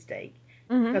made the mistake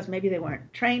because maybe they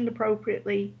weren't trained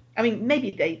appropriately. I mean,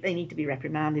 maybe they need to be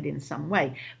reprimanded in some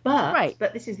way.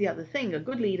 But this is the other thing. A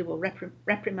good leader will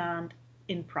reprimand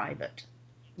in private.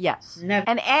 Yes. Never.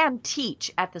 And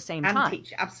teach at the same time. And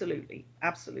teach, absolutely.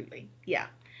 Absolutely. Yeah.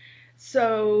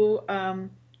 So,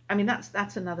 I mean,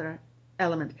 that's another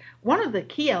element. One of the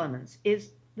key elements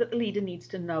is that the leader needs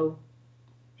to know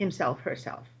himself,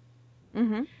 herself.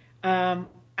 Mm-hmm.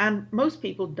 And most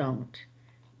people don't.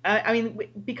 I mean,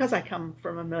 because I come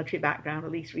from a military background,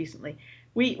 at least recently,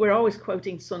 we're always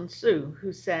quoting Sun Tzu,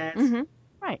 who says,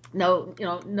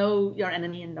 know your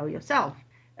enemy and know yourself.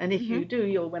 And if you do,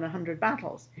 you'll win 100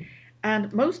 battles.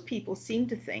 And most people seem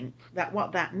to think that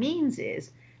what that means is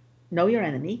know your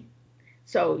enemy.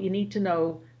 So you need to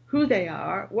know who they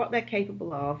are, what they're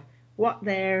capable of, what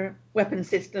their weapon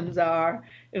systems are,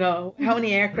 how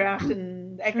many aircraft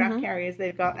and aircraft carriers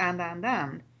they've got,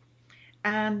 and.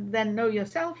 And then know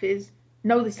yourself is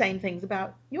know the same things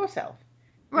about yourself.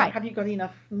 Right. Have you got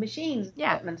enough machines,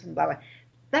 equipment, and blah, blah.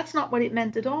 That's not what it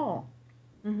meant at all.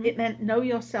 Mm-hmm. It meant know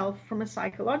yourself from a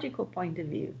psychological point of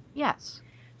view. Yes.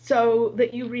 So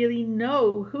that you really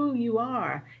know who you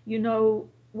are. You know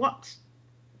what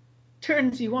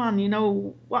turns you on. You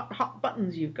know what hot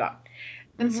buttons you've got.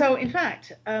 And so, in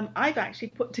fact, I've actually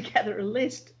put together a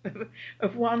list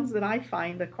of ones that I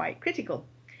find are quite critical.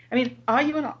 I mean, are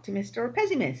you an optimist or a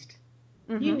pessimist?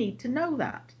 Mm-hmm. You need to know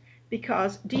that.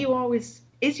 Because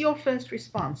is your first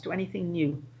response to anything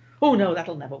new, oh no,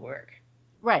 that'll never work.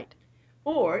 Right.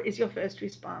 Or is your first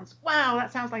response, wow,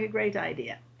 that sounds like a great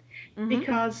idea. Mm-hmm.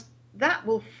 Because that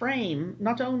will frame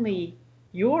not only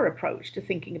your approach to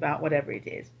thinking about whatever it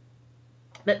is,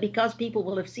 but because people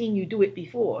will have seen you do it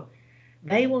before,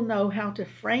 they will know how to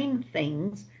frame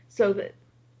things so that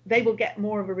they will get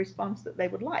more of a response that they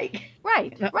would like.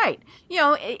 Right, right.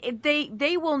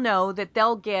 They will know that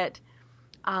they'll get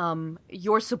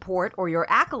your support or your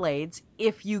accolades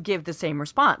if you give the same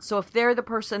response. So if they're the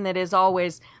person that is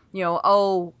always,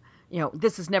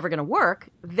 this is never going to work,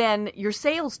 then your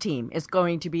sales team is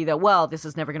going to be this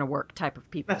is never going to work type of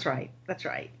people. That's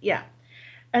right. Yeah.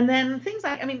 And then things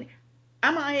like,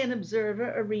 am I an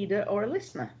observer, a reader, or a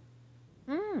listener?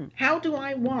 Mm. How do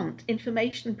I want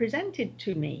information presented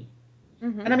to me?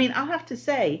 Mm-hmm. And I mean, I'll have to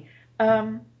say,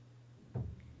 I'm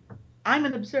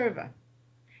an observer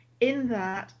in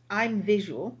that I'm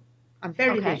visual. I'm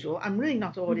very Okay. visual. I'm really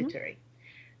not Mm-hmm. auditory.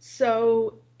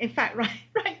 So, in fact,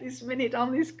 right this minute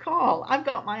on this call, I've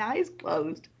got my eyes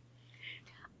closed.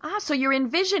 So you're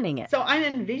envisioning it. So I'm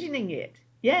envisioning it.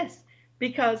 Yes,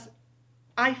 because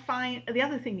I find the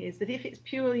other thing is that if it's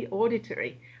purely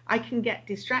auditory, I can get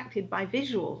distracted by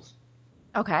visuals.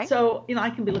 Okay. So, I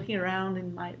can be looking around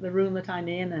in the room that I'm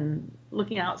in and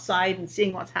looking outside and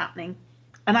seeing what's happening,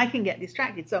 and I can get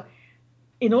distracted. So,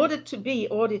 in order to be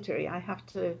auditory, I have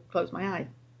to close my eyes.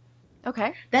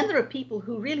 Okay. Then there are people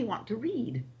who really want to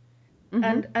read,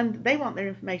 Mm-hmm. and they want their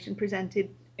information presented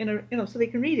so they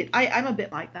can read it. I'm a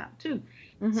bit like that too.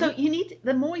 Mm-hmm. So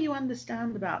the more you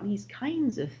understand about these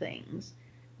kinds of things,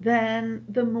 then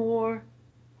the more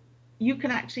you can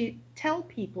actually tell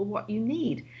people what you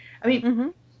need. I mean, Mm-hmm.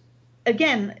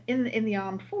 again, in the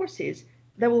armed forces,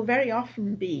 there will very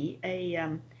often be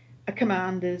a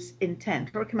commander's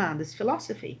intent or a commander's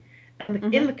philosophy.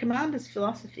 And in the commander's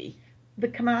philosophy, the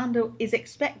commander is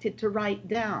expected to write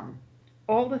down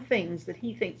all the things that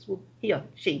he or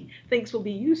she thinks will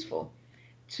be useful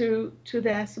to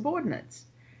their subordinates.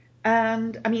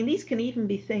 And I mean, these can even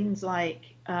be things like,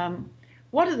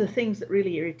 what are the things that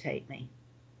really irritate me?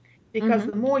 Because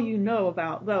the more you know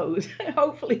about those,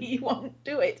 hopefully you won't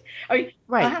do it. I mean, I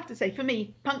Right. have to say, for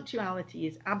me, punctuality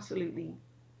is absolutely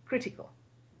critical.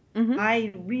 Mm-hmm.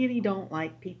 I really don't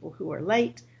like people who are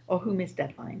late or who miss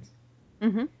deadlines.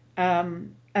 Mm-hmm.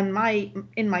 And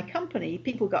in my company,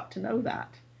 people got to know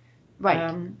that.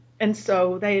 Right. And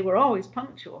so they were always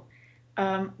punctual.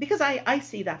 Because I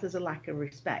see that as a lack of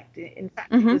respect. In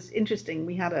fact, it was interesting.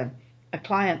 We had a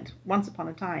client once upon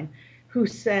a time who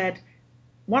said,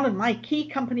 one of my key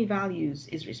company values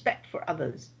is respect for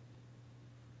others.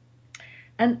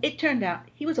 And it turned out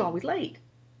he was always late.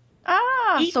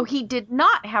 So he did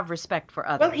not have respect for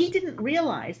others. Well, he didn't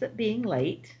realize that being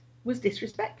late was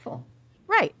disrespectful.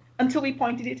 Right. Until we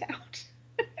pointed it out.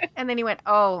 And then he went,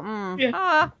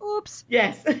 oops.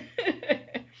 Yes.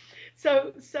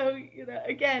 So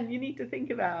again, you need to think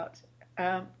about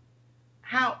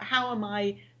how am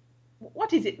I,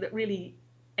 what is it that really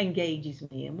engages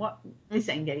me and what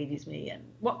disengages me, and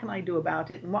what can I do about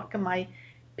it, and what can my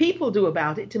people do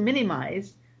about it to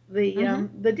minimize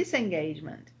the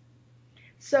disengagement.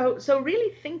 So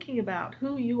really thinking about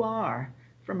who you are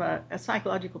from a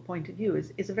psychological point of view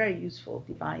is a very useful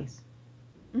device.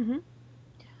 Mm-hmm.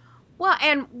 Well,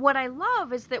 and what I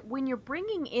love is that when you're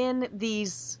bringing in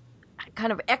these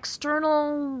kind of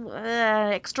external's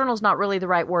not really the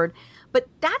right word, but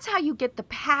that's how you get the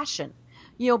passion,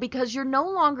 because you're no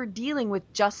longer dealing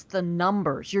with just the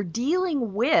numbers. You're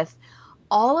dealing with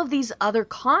all of these other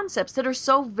concepts that are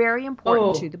so very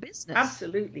important to the business.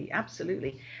 Absolutely,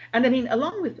 absolutely. And I mean,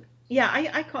 along with,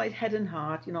 I call it head and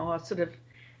heart, or sort of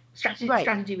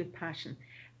strategy with passion.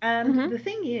 And the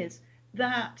thing is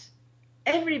that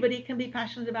everybody can be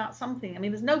passionate about something. I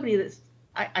mean, there's nobody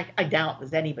I doubt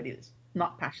there's anybody that's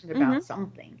not passionate about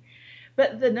something.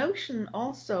 But the notion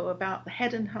also about the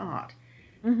head and heart,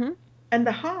 and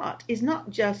the heart is not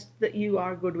just that you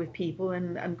are good with people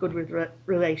and good with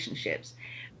relationships,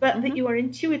 but that you are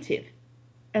intuitive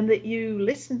and that you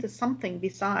listen to something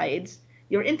besides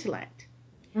your intellect.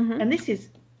 And this is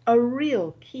a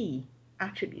real key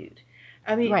attribute.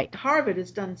 I mean, Harvard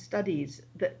has done studies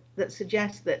that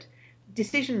suggest that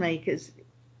decision makers,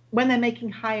 when they're making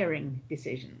hiring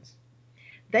decisions,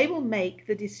 they will make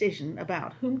the decision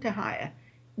about whom to hire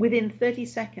within 30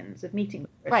 seconds of meeting the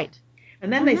person. Right.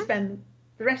 And then they spend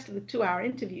the rest of the 2-hour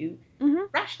interview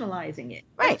rationalizing it,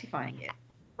 justifying it.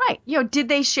 Right. Did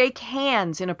they shake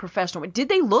hands in a professional way? Did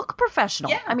they look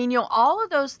professional? Yeah. I mean, all of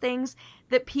those things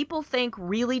that people think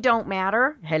really don't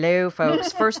matter. Hello,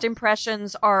 folks. First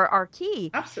impressions are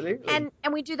key. Absolutely. And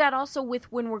we do that also with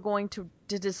when we're going to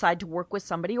decide to work with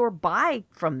somebody or buy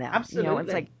from them. Absolutely.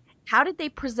 It's like, how did they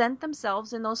present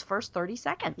themselves in those first 30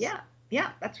 seconds?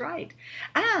 Yeah, that's right.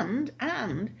 And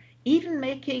even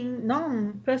making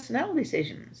non-personnel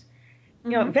decisions.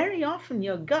 Very often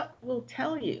your gut will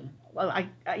tell you, well,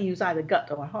 I use either gut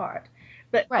or heart,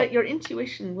 but your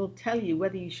intuition will tell you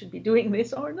whether you should be doing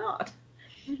this or not.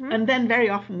 And then very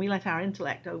often we let our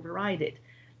intellect override it.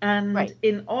 And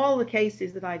in all the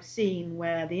cases that I've seen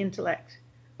where the intellect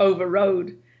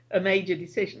overrode a major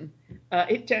decision,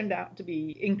 it turned out to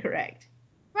be incorrect.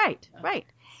 Right.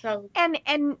 So and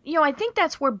I think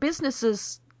that's where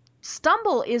businesses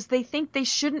stumble, is they think they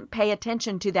shouldn't pay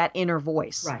attention to that inner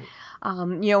voice. Right.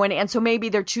 And so maybe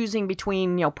they're choosing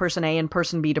between, person A and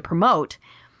person B to promote.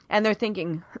 And they're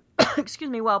thinking, excuse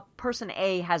me, well, person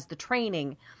A has the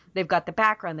training, they've got the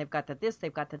background, they've got the this,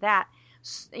 they've got the that,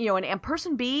 and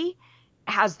person B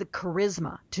has the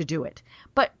charisma to do it.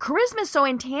 But charisma is so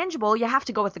intangible, you have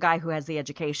to go with the guy who has the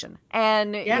education.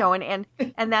 And,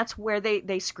 and that's where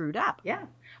they screwed up. Yeah.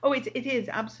 Oh, it is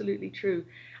absolutely true.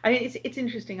 I mean, it's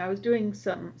interesting. I was doing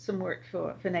some work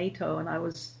for NATO, and I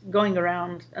was going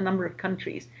around a number of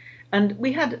countries, and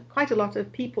we had quite a lot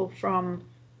of people from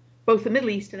both the Middle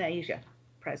East and Asia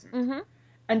present. Mm-hmm.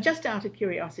 And just out of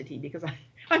curiosity, because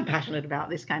I'm passionate about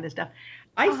this kind of stuff,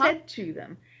 I said to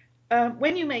them,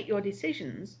 when you make your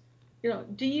decisions,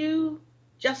 do you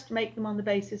just make them on the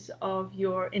basis of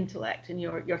your intellect and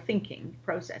your thinking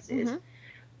processes? Mm-hmm.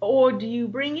 Or do you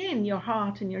bring in your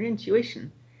heart and your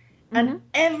intuition? Mm-hmm. And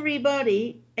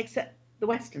everybody, except the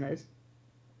Westerners,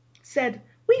 said,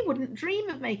 we wouldn't dream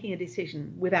of making a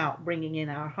decision without bringing in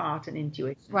our heart and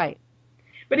intuition. Right.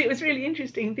 But it was really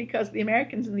interesting because the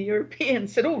Americans and the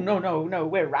Europeans said, oh, no,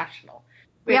 we're rational.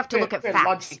 We have to look at facts.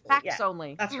 Logical. Facts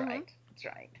only. That's right. That's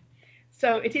right.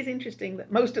 So it is interesting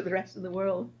that most of the rest of the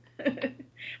world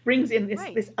brings in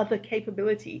this other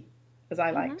capability, as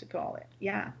I like to call it.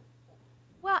 Yeah.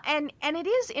 Well, and it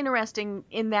is interesting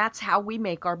that's how we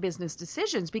make our business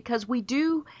decisions, because we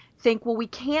do think, well, we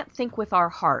can't think with our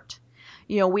heart.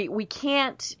 We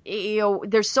can't,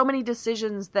 there's so many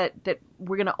decisions that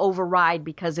we're going to override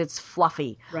because it's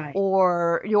fluffy, right,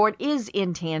 or it is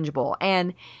intangible.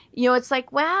 And, it's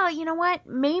like, well, you know what,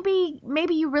 maybe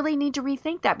you really need to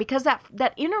rethink that, because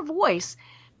that inner voice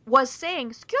was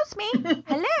saying, excuse me,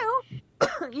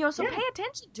 hello, so pay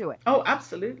attention to it. Oh,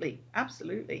 absolutely.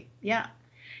 Absolutely. Yeah.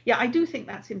 Yeah, I do think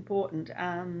that's important.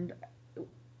 And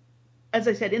as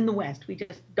I said, in the West, we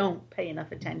just don't pay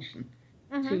enough attention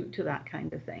to that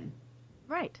kind of thing.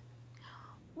 Right.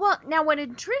 Well, now what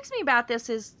intrigues me about this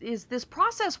is this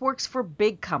process works for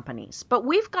big companies, but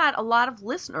we've got a lot of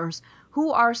listeners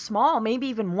who are small, maybe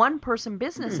even one-person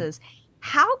businesses.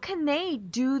 How can they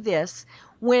do this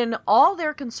when all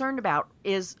they're concerned about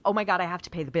is, oh my God, I have to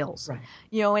pay the bills?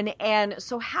 Right. And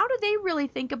so how do they really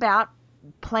think about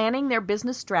planning their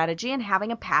business strategy and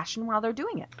having a passion while they're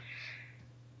doing it?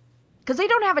 Because they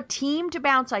don't have a team to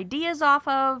bounce ideas off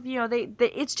of.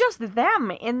 It's just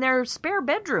them in their spare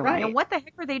bedroom. Right. What the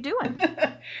heck are they doing?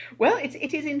 Well,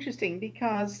 it is interesting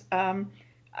because a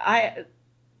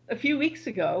few weeks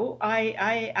ago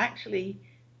I actually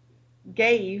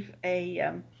gave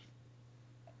a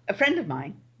friend of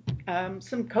mine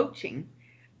some coaching,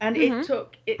 and it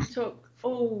took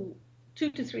 2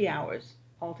 to 3 hours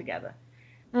altogether,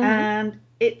 and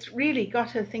it really got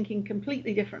her thinking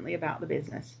completely differently about the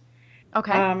business.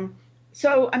 Okay.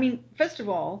 So, I mean, first of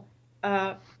all,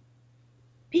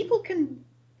 people can,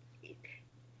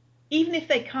 even if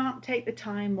they can't take the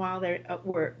time while they're at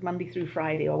work, Monday through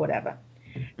Friday or whatever,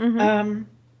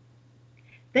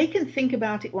 they can think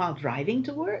about it while driving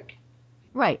to work.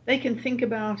 Right. They can think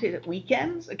about it at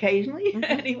weekends, occasionally,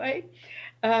 anyway.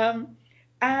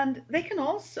 And they can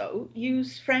also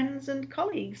use friends and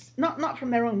colleagues, not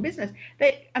from their own business.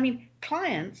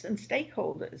 Clients and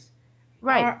stakeholders.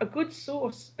 Right. Are a good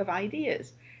source of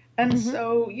ideas. And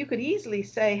so you could easily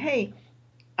say, hey,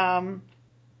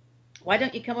 why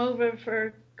don't you come over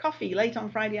for coffee late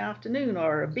on Friday afternoon,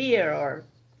 or a beer or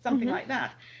something like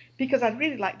that? Because I'd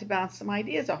really like to bounce some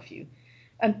ideas off you,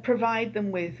 and provide them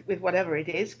with whatever it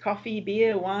is, coffee,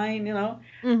 beer, wine,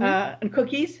 and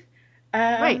cookies.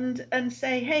 And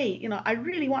say, hey, I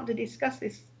really want to discuss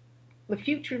the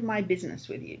future of my business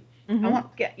with you. I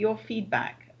want to get your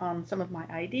feedback on some of my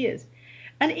ideas.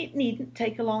 And it needn't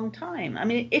take a long time. I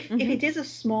mean, if it is a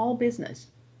small business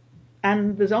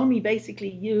and there's only basically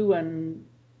you and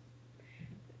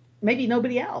maybe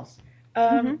nobody else,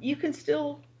 you can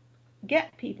still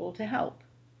get people to help.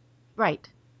 Right.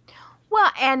 Well,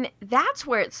 and that's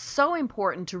where it's so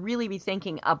important to really be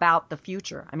thinking about the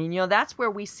future. I mean, that's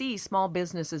where we see small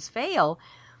businesses fail,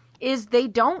 is they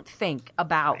don't think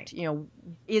about,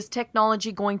 is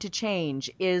technology going to change?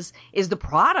 Is the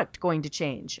product going to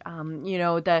change?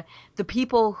 The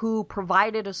people who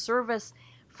provided a service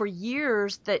for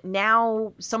years that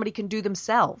now somebody can do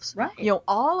themselves. Right.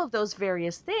 All of those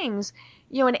various things,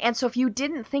 and so if you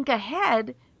didn't think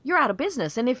ahead, you're out of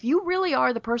business. And if you really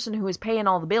are the person who is paying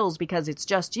all the bills because it's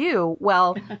just you,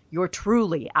 well, you're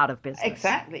truly out of business.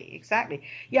 Exactly.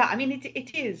 Yeah, I mean,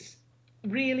 it is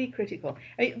really critical.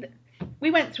 We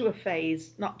went through a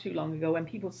phase not too long ago when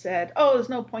people said, oh, there's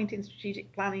no point in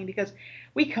strategic planning because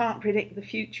we can't predict the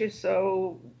future,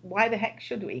 so why the heck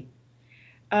should we?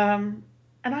 And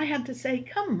I had to say,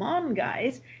 come on,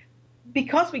 guys,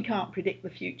 because we can't predict the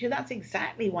future, that's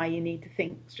exactly why you need to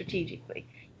think strategically.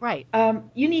 Right.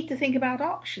 You need to think about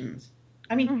options.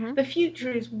 I mean, Mm-hmm. the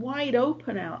future is wide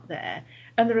open out there,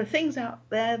 and there are things out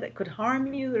there that could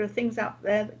harm you. There are things out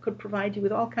there that could provide you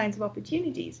with all kinds of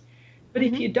opportunities. But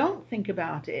if Mm-hmm. you don't think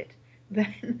about it,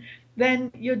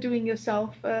 then you're doing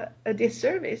yourself a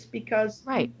disservice, because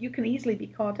Right. you can easily be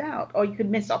caught out, or you could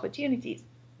miss opportunities.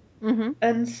 Mm-hmm.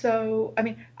 And so, I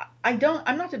mean,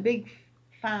 I'm not a big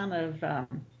fan of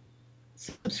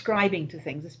subscribing to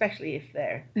things, especially if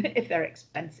they're if they're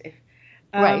expensive.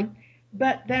 Right. Um,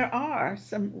 but there are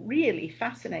some really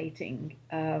fascinating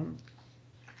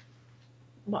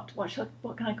what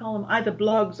can I call them? Either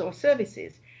blogs or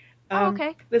services. Oh,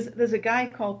 okay. There's a guy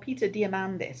called Peter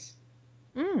Diamandis,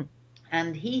 Mm.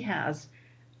 and he has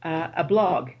a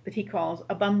blog that he calls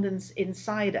Abundance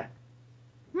Insider,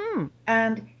 Hmm.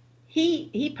 and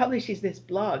he publishes this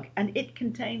blog, and it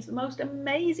contains the most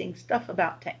amazing stuff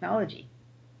about technology.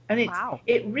 And Wow.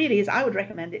 it really is. I would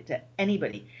recommend it to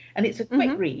anybody. And it's a quick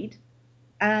Mm-hmm. read,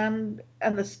 and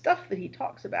the stuff that he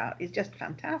talks about is just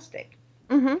fantastic.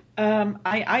 Mm-hmm.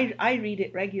 I read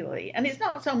it regularly, and it's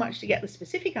not so much to get the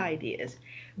specific ideas,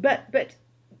 but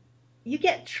you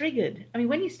get triggered. I mean,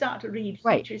 when you start to read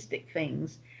Right. futuristic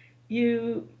things,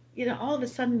 you know all of a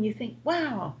sudden you think,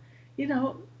 wow,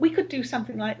 we could do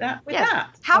something like that with Yes.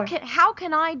 that. How Or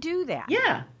can I do that?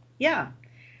 yeah, yeah.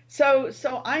 So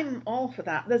I'm all for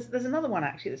that. There's another one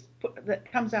actually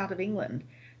that comes out of England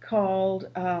called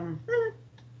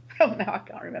oh, now I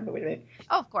can't remember what it is.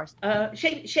 Oh, of course.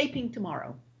 Shaping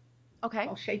Tomorrow. It's Okay.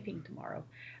 called Shaping Tomorrow.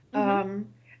 Mm-hmm.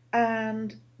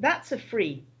 And that's a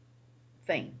free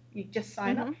thing. You just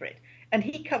sign Mm-hmm. up for it. And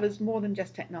he covers more than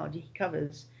just technology. He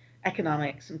covers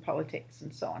economics and politics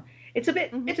and so on. It's a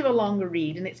Mm-hmm. bit of a longer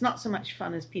read, and it's not so much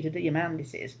fun as Peter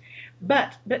Diamandis is,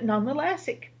 but nonetheless,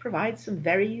 it provides some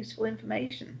very useful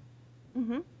information.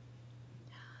 Mm-hmm.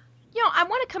 I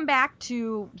want to come back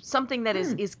to something that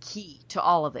Mm, is key to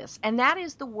all of this, and that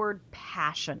is the word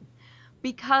passion.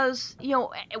 Because,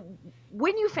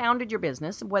 when you founded your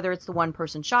business, whether it's the one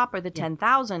person shop or the yeah,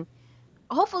 10,000,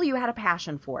 hopefully you had a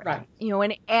passion for it. right.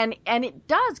 And it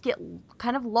does get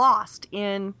kind of lost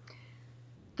in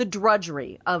the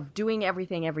drudgery of doing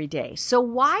everything every day. So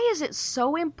why is it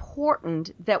so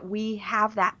important that we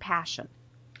have that passion?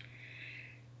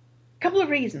 Couple of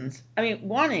reasons. I mean,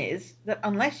 one is that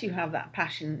unless you have that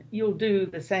passion, you'll do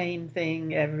the same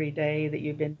thing every day that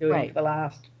you've been doing for Right. the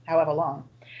last however long,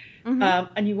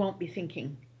 Mm-hmm. and you won't be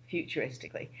thinking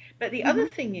futuristically. But the other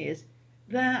Mm-hmm. thing is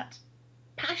that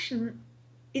passion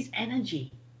is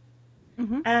energy.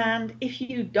 Mm-hmm. And if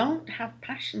you don't have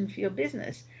passion for your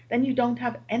business, then you don't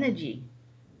have energy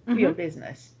for Mm-hmm. your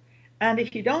business. And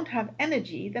if you don't have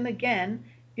energy, then again,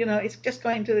 it's just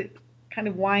going to kind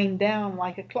of wind down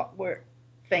like a clockwork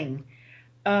thing.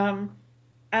 Um,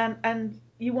 and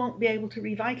you won't be able to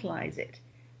revitalize it.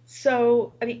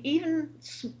 So, I mean, even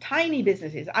tiny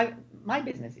businesses, my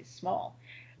business is small,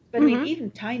 but I mean, Mm-hmm.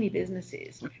 even tiny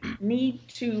businesses need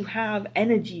to have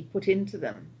energy put into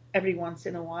them every once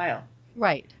in a while.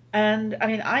 Right. And I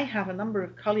mean, I have a number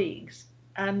of colleagues,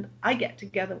 and I get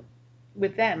together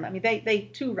with them. I mean, they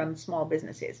too run small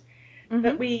businesses, Mm-hmm.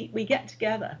 but we get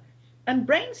together and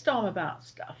brainstorm about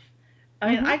stuff. I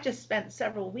mean, Mm-hmm. I just spent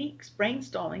several weeks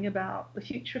brainstorming about the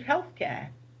future of healthcare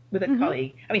with a Mm-hmm.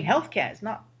 colleague. I mean, healthcare is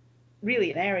not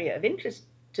really an area of interest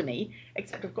to me,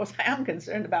 except of course I am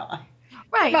concerned about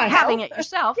Right. my Having health. it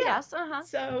yourself. Yeah. Yes. Uh-huh.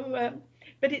 So,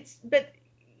 but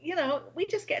we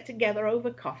just get together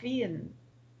over coffee and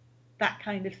that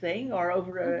kind of thing, or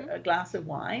over Mm-hmm. a glass of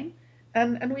wine,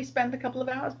 and we spend a couple of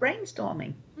hours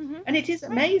brainstorming. Mm-hmm. And it is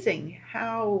Right. amazing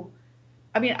how,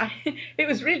 I mean, it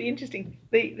was really interesting,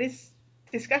 this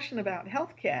discussion about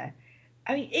healthcare.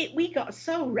 I mean, we got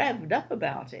so revved up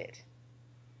about it.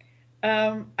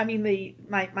 I mean,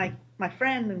 my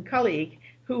friend and colleague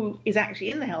who is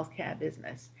actually in the healthcare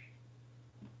business,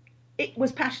 it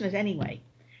was passionate anyway.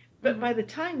 But Mm-hmm. by the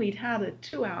time we'd had a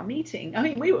 2-hour meeting, I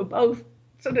mean, we were both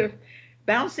sort of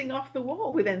bouncing off the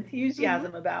wall with Mm-hmm.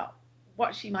 enthusiasm about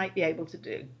what she might be able to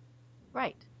do.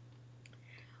 Right.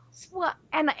 Well,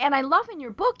 and I love in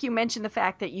your book you mentioned the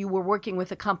fact that you were working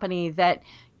with a company that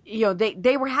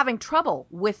they were having trouble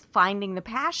with finding the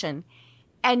passion,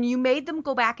 and you made them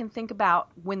go back and think about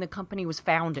when the company was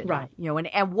founded, Right.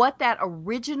 and what that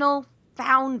original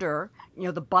founder,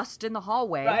 the bust in the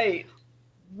hallway, Right.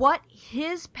 what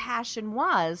his passion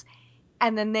was,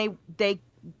 and then they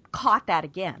caught that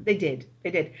again. They did.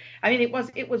 They did. I mean,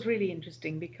 it was really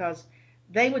interesting because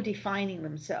they were defining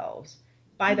themselves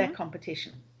by their Mhm.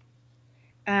 competition.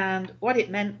 And what it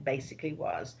meant basically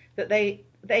was that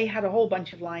they had a whole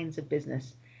bunch of lines of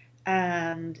business,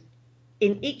 and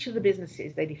in each of the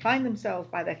businesses, they defined themselves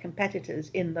by their competitors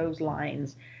in those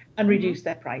lines and reduced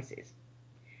their prices,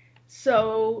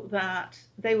 so that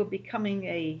they were becoming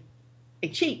a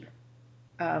cheap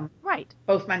Right.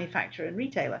 both manufacturer and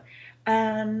retailer.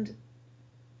 And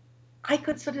I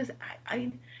could sort of,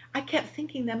 I kept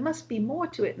thinking there must be more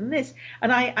to it than this.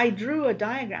 And I drew a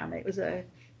diagram. It was a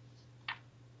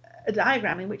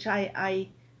diagram in which I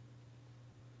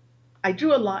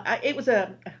drew a line. It was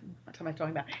what am I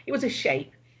talking about? It was a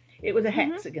shape. It was a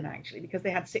hexagon, actually, because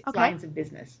they had 6 lines of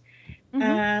business.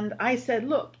 And I said,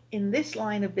 look, in this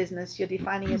line of business, you're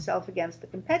defining yourself against the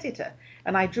competitor.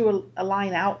 And I drew a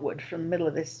line outward from the middle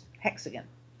of this hexagon.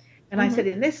 And I said,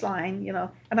 in this line,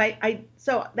 and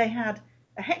so they had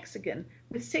a hexagon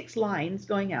with 6 lines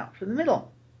going out from the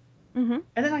middle. And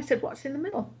then I said, what's in the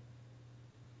middle?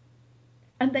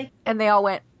 And they all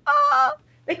went, oh.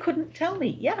 They couldn't tell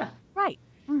me. Yeah. Right.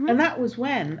 And that was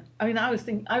when, I was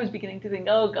beginning to think,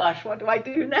 oh gosh, what do I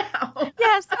do now?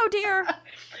 Yes, oh dear.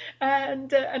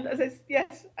 And as I said,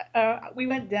 yes, we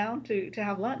went down to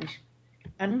have lunch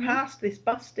and passed this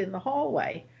bust in the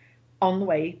hallway on the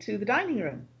way to the dining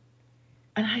room.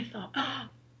 And I thought, oh,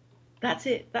 that's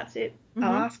it. I'll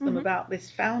ask them about this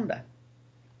founder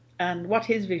and what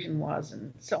his vision was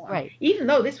and so on. Right. Even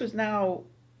though this was now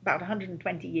about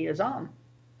 120 years on.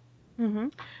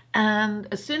 And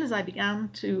as soon as I began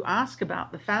to ask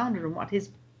about the founder and what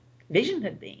his vision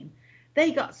had been,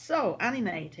 they got so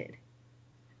animated.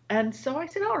 And so I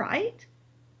said, all right,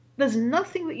 there's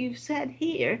nothing that you've said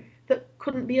here that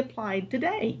couldn't be applied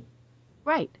today.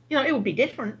 Right. It would be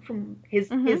different from his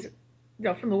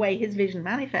from the way his vision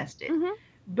manifested.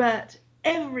 But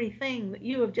everything that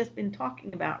you have just been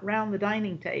talking about around the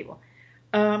dining table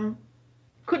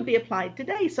could be applied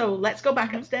today. So let's go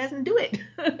back upstairs and do it.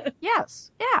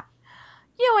 Yes. Yeah.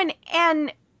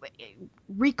 And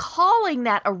recalling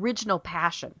that original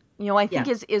passion, I think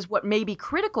is what may be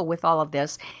critical with all of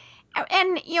this.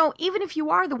 And, even if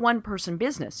you are the one person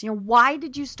business, why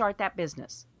did you start that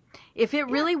business? If it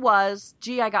really was,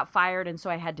 gee, I got fired and so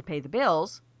I had to pay the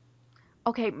bills.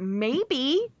 Okay,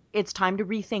 maybe it's time to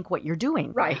rethink what you're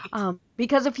doing. Right.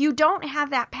 Because if you don't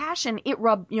have that passion,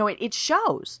 it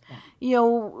shows.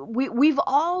 We've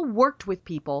all worked with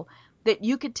people that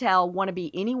you could tell want to be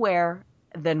anywhere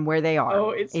than where they are. Oh,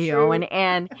 it's true.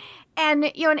 And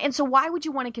so why would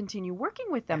you want to continue working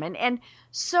with them? And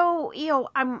so,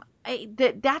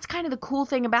 that's kind of the cool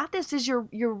thing about this is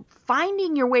you're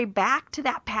finding your way back to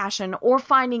that passion, or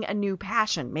finding a new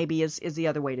passion maybe is the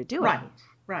other way to do it.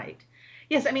 Right.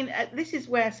 Yes, this is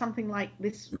where something like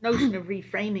this notion of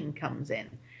reframing comes in.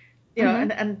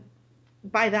 And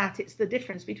by that, it's the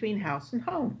difference between house and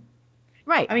home.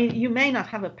 Right. You may not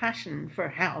have a passion for a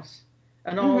house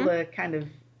and all the kind of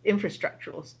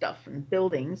infrastructural stuff and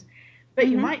buildings, but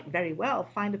you might very well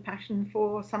find a passion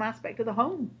for some aspect of the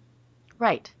home.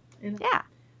 Right. Yeah.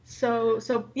 So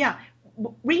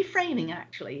reframing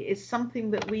actually is something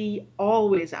that we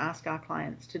always ask our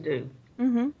clients to do.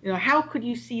 How could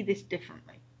you see this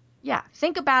differently? Yeah.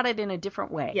 Think about it in a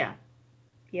different way. Yeah.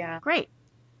 Great.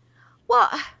 Well,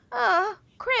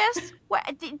 Chris,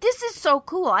 this is so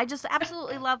cool. I just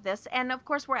absolutely love this. And of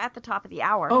course, we're at the top of the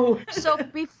hour. Oh. So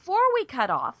before we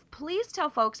cut off, please tell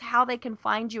folks how they can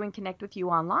find you and connect with you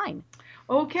online.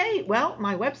 Okay. Well,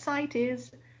 my website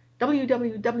is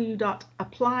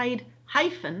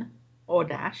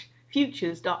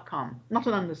www.applied-futures.com. Not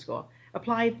an underscore.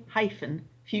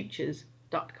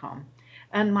 Applied-futures.com.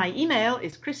 And my email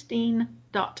is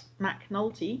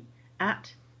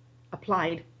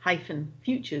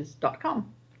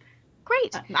christine.macnulty@applied-futures.com.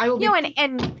 Great. I will and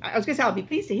I was going to say I'll be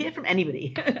pleased to hear from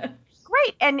anybody.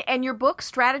 Great. And your book,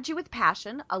 Strategy with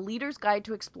Passion, A Leader's Guide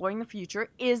to Exploring the Future,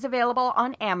 is available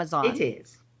on Amazon. It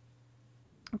is.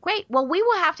 Great. Well, we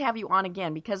will have to have you on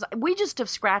again because we just have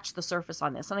scratched the surface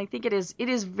on this. And I think it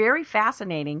is very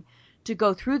fascinating to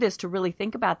go through this, to really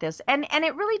think about this. And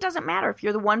it really doesn't matter if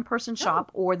you're the one person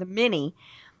shop or the mini.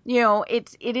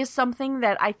 It is something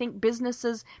that I think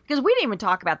businesses, because we didn't even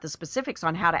talk about the specifics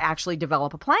on how to actually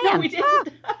develop a plan. No, we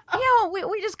didn't.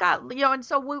 We just got, and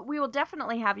so we will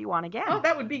definitely have you on again. Oh,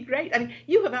 that would be great.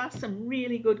 You have asked some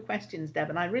really good questions, Deb,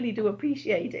 and I really do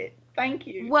appreciate it. Thank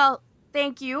you. Well,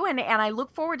 thank you, and I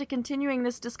look forward to continuing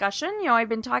this discussion. I've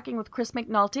been talking with Chris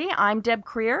MacNaulty. I'm Deb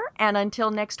Creer, and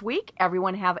until next week,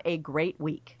 everyone have a great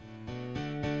week.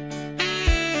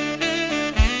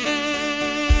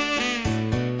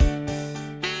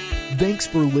 Thanks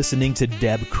for listening to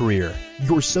Deb Creer,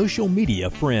 your social media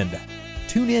friend.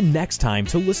 Tune in next time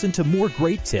to listen to more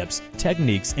great tips,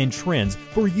 techniques, and trends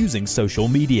for using social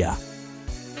media.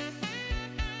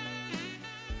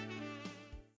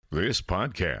 This This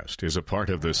podcast is a part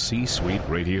of the C-Suite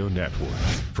Radio Network.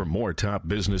 For more top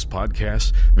business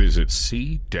podcasts, visit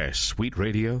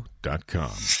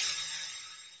c-suiteradio.com.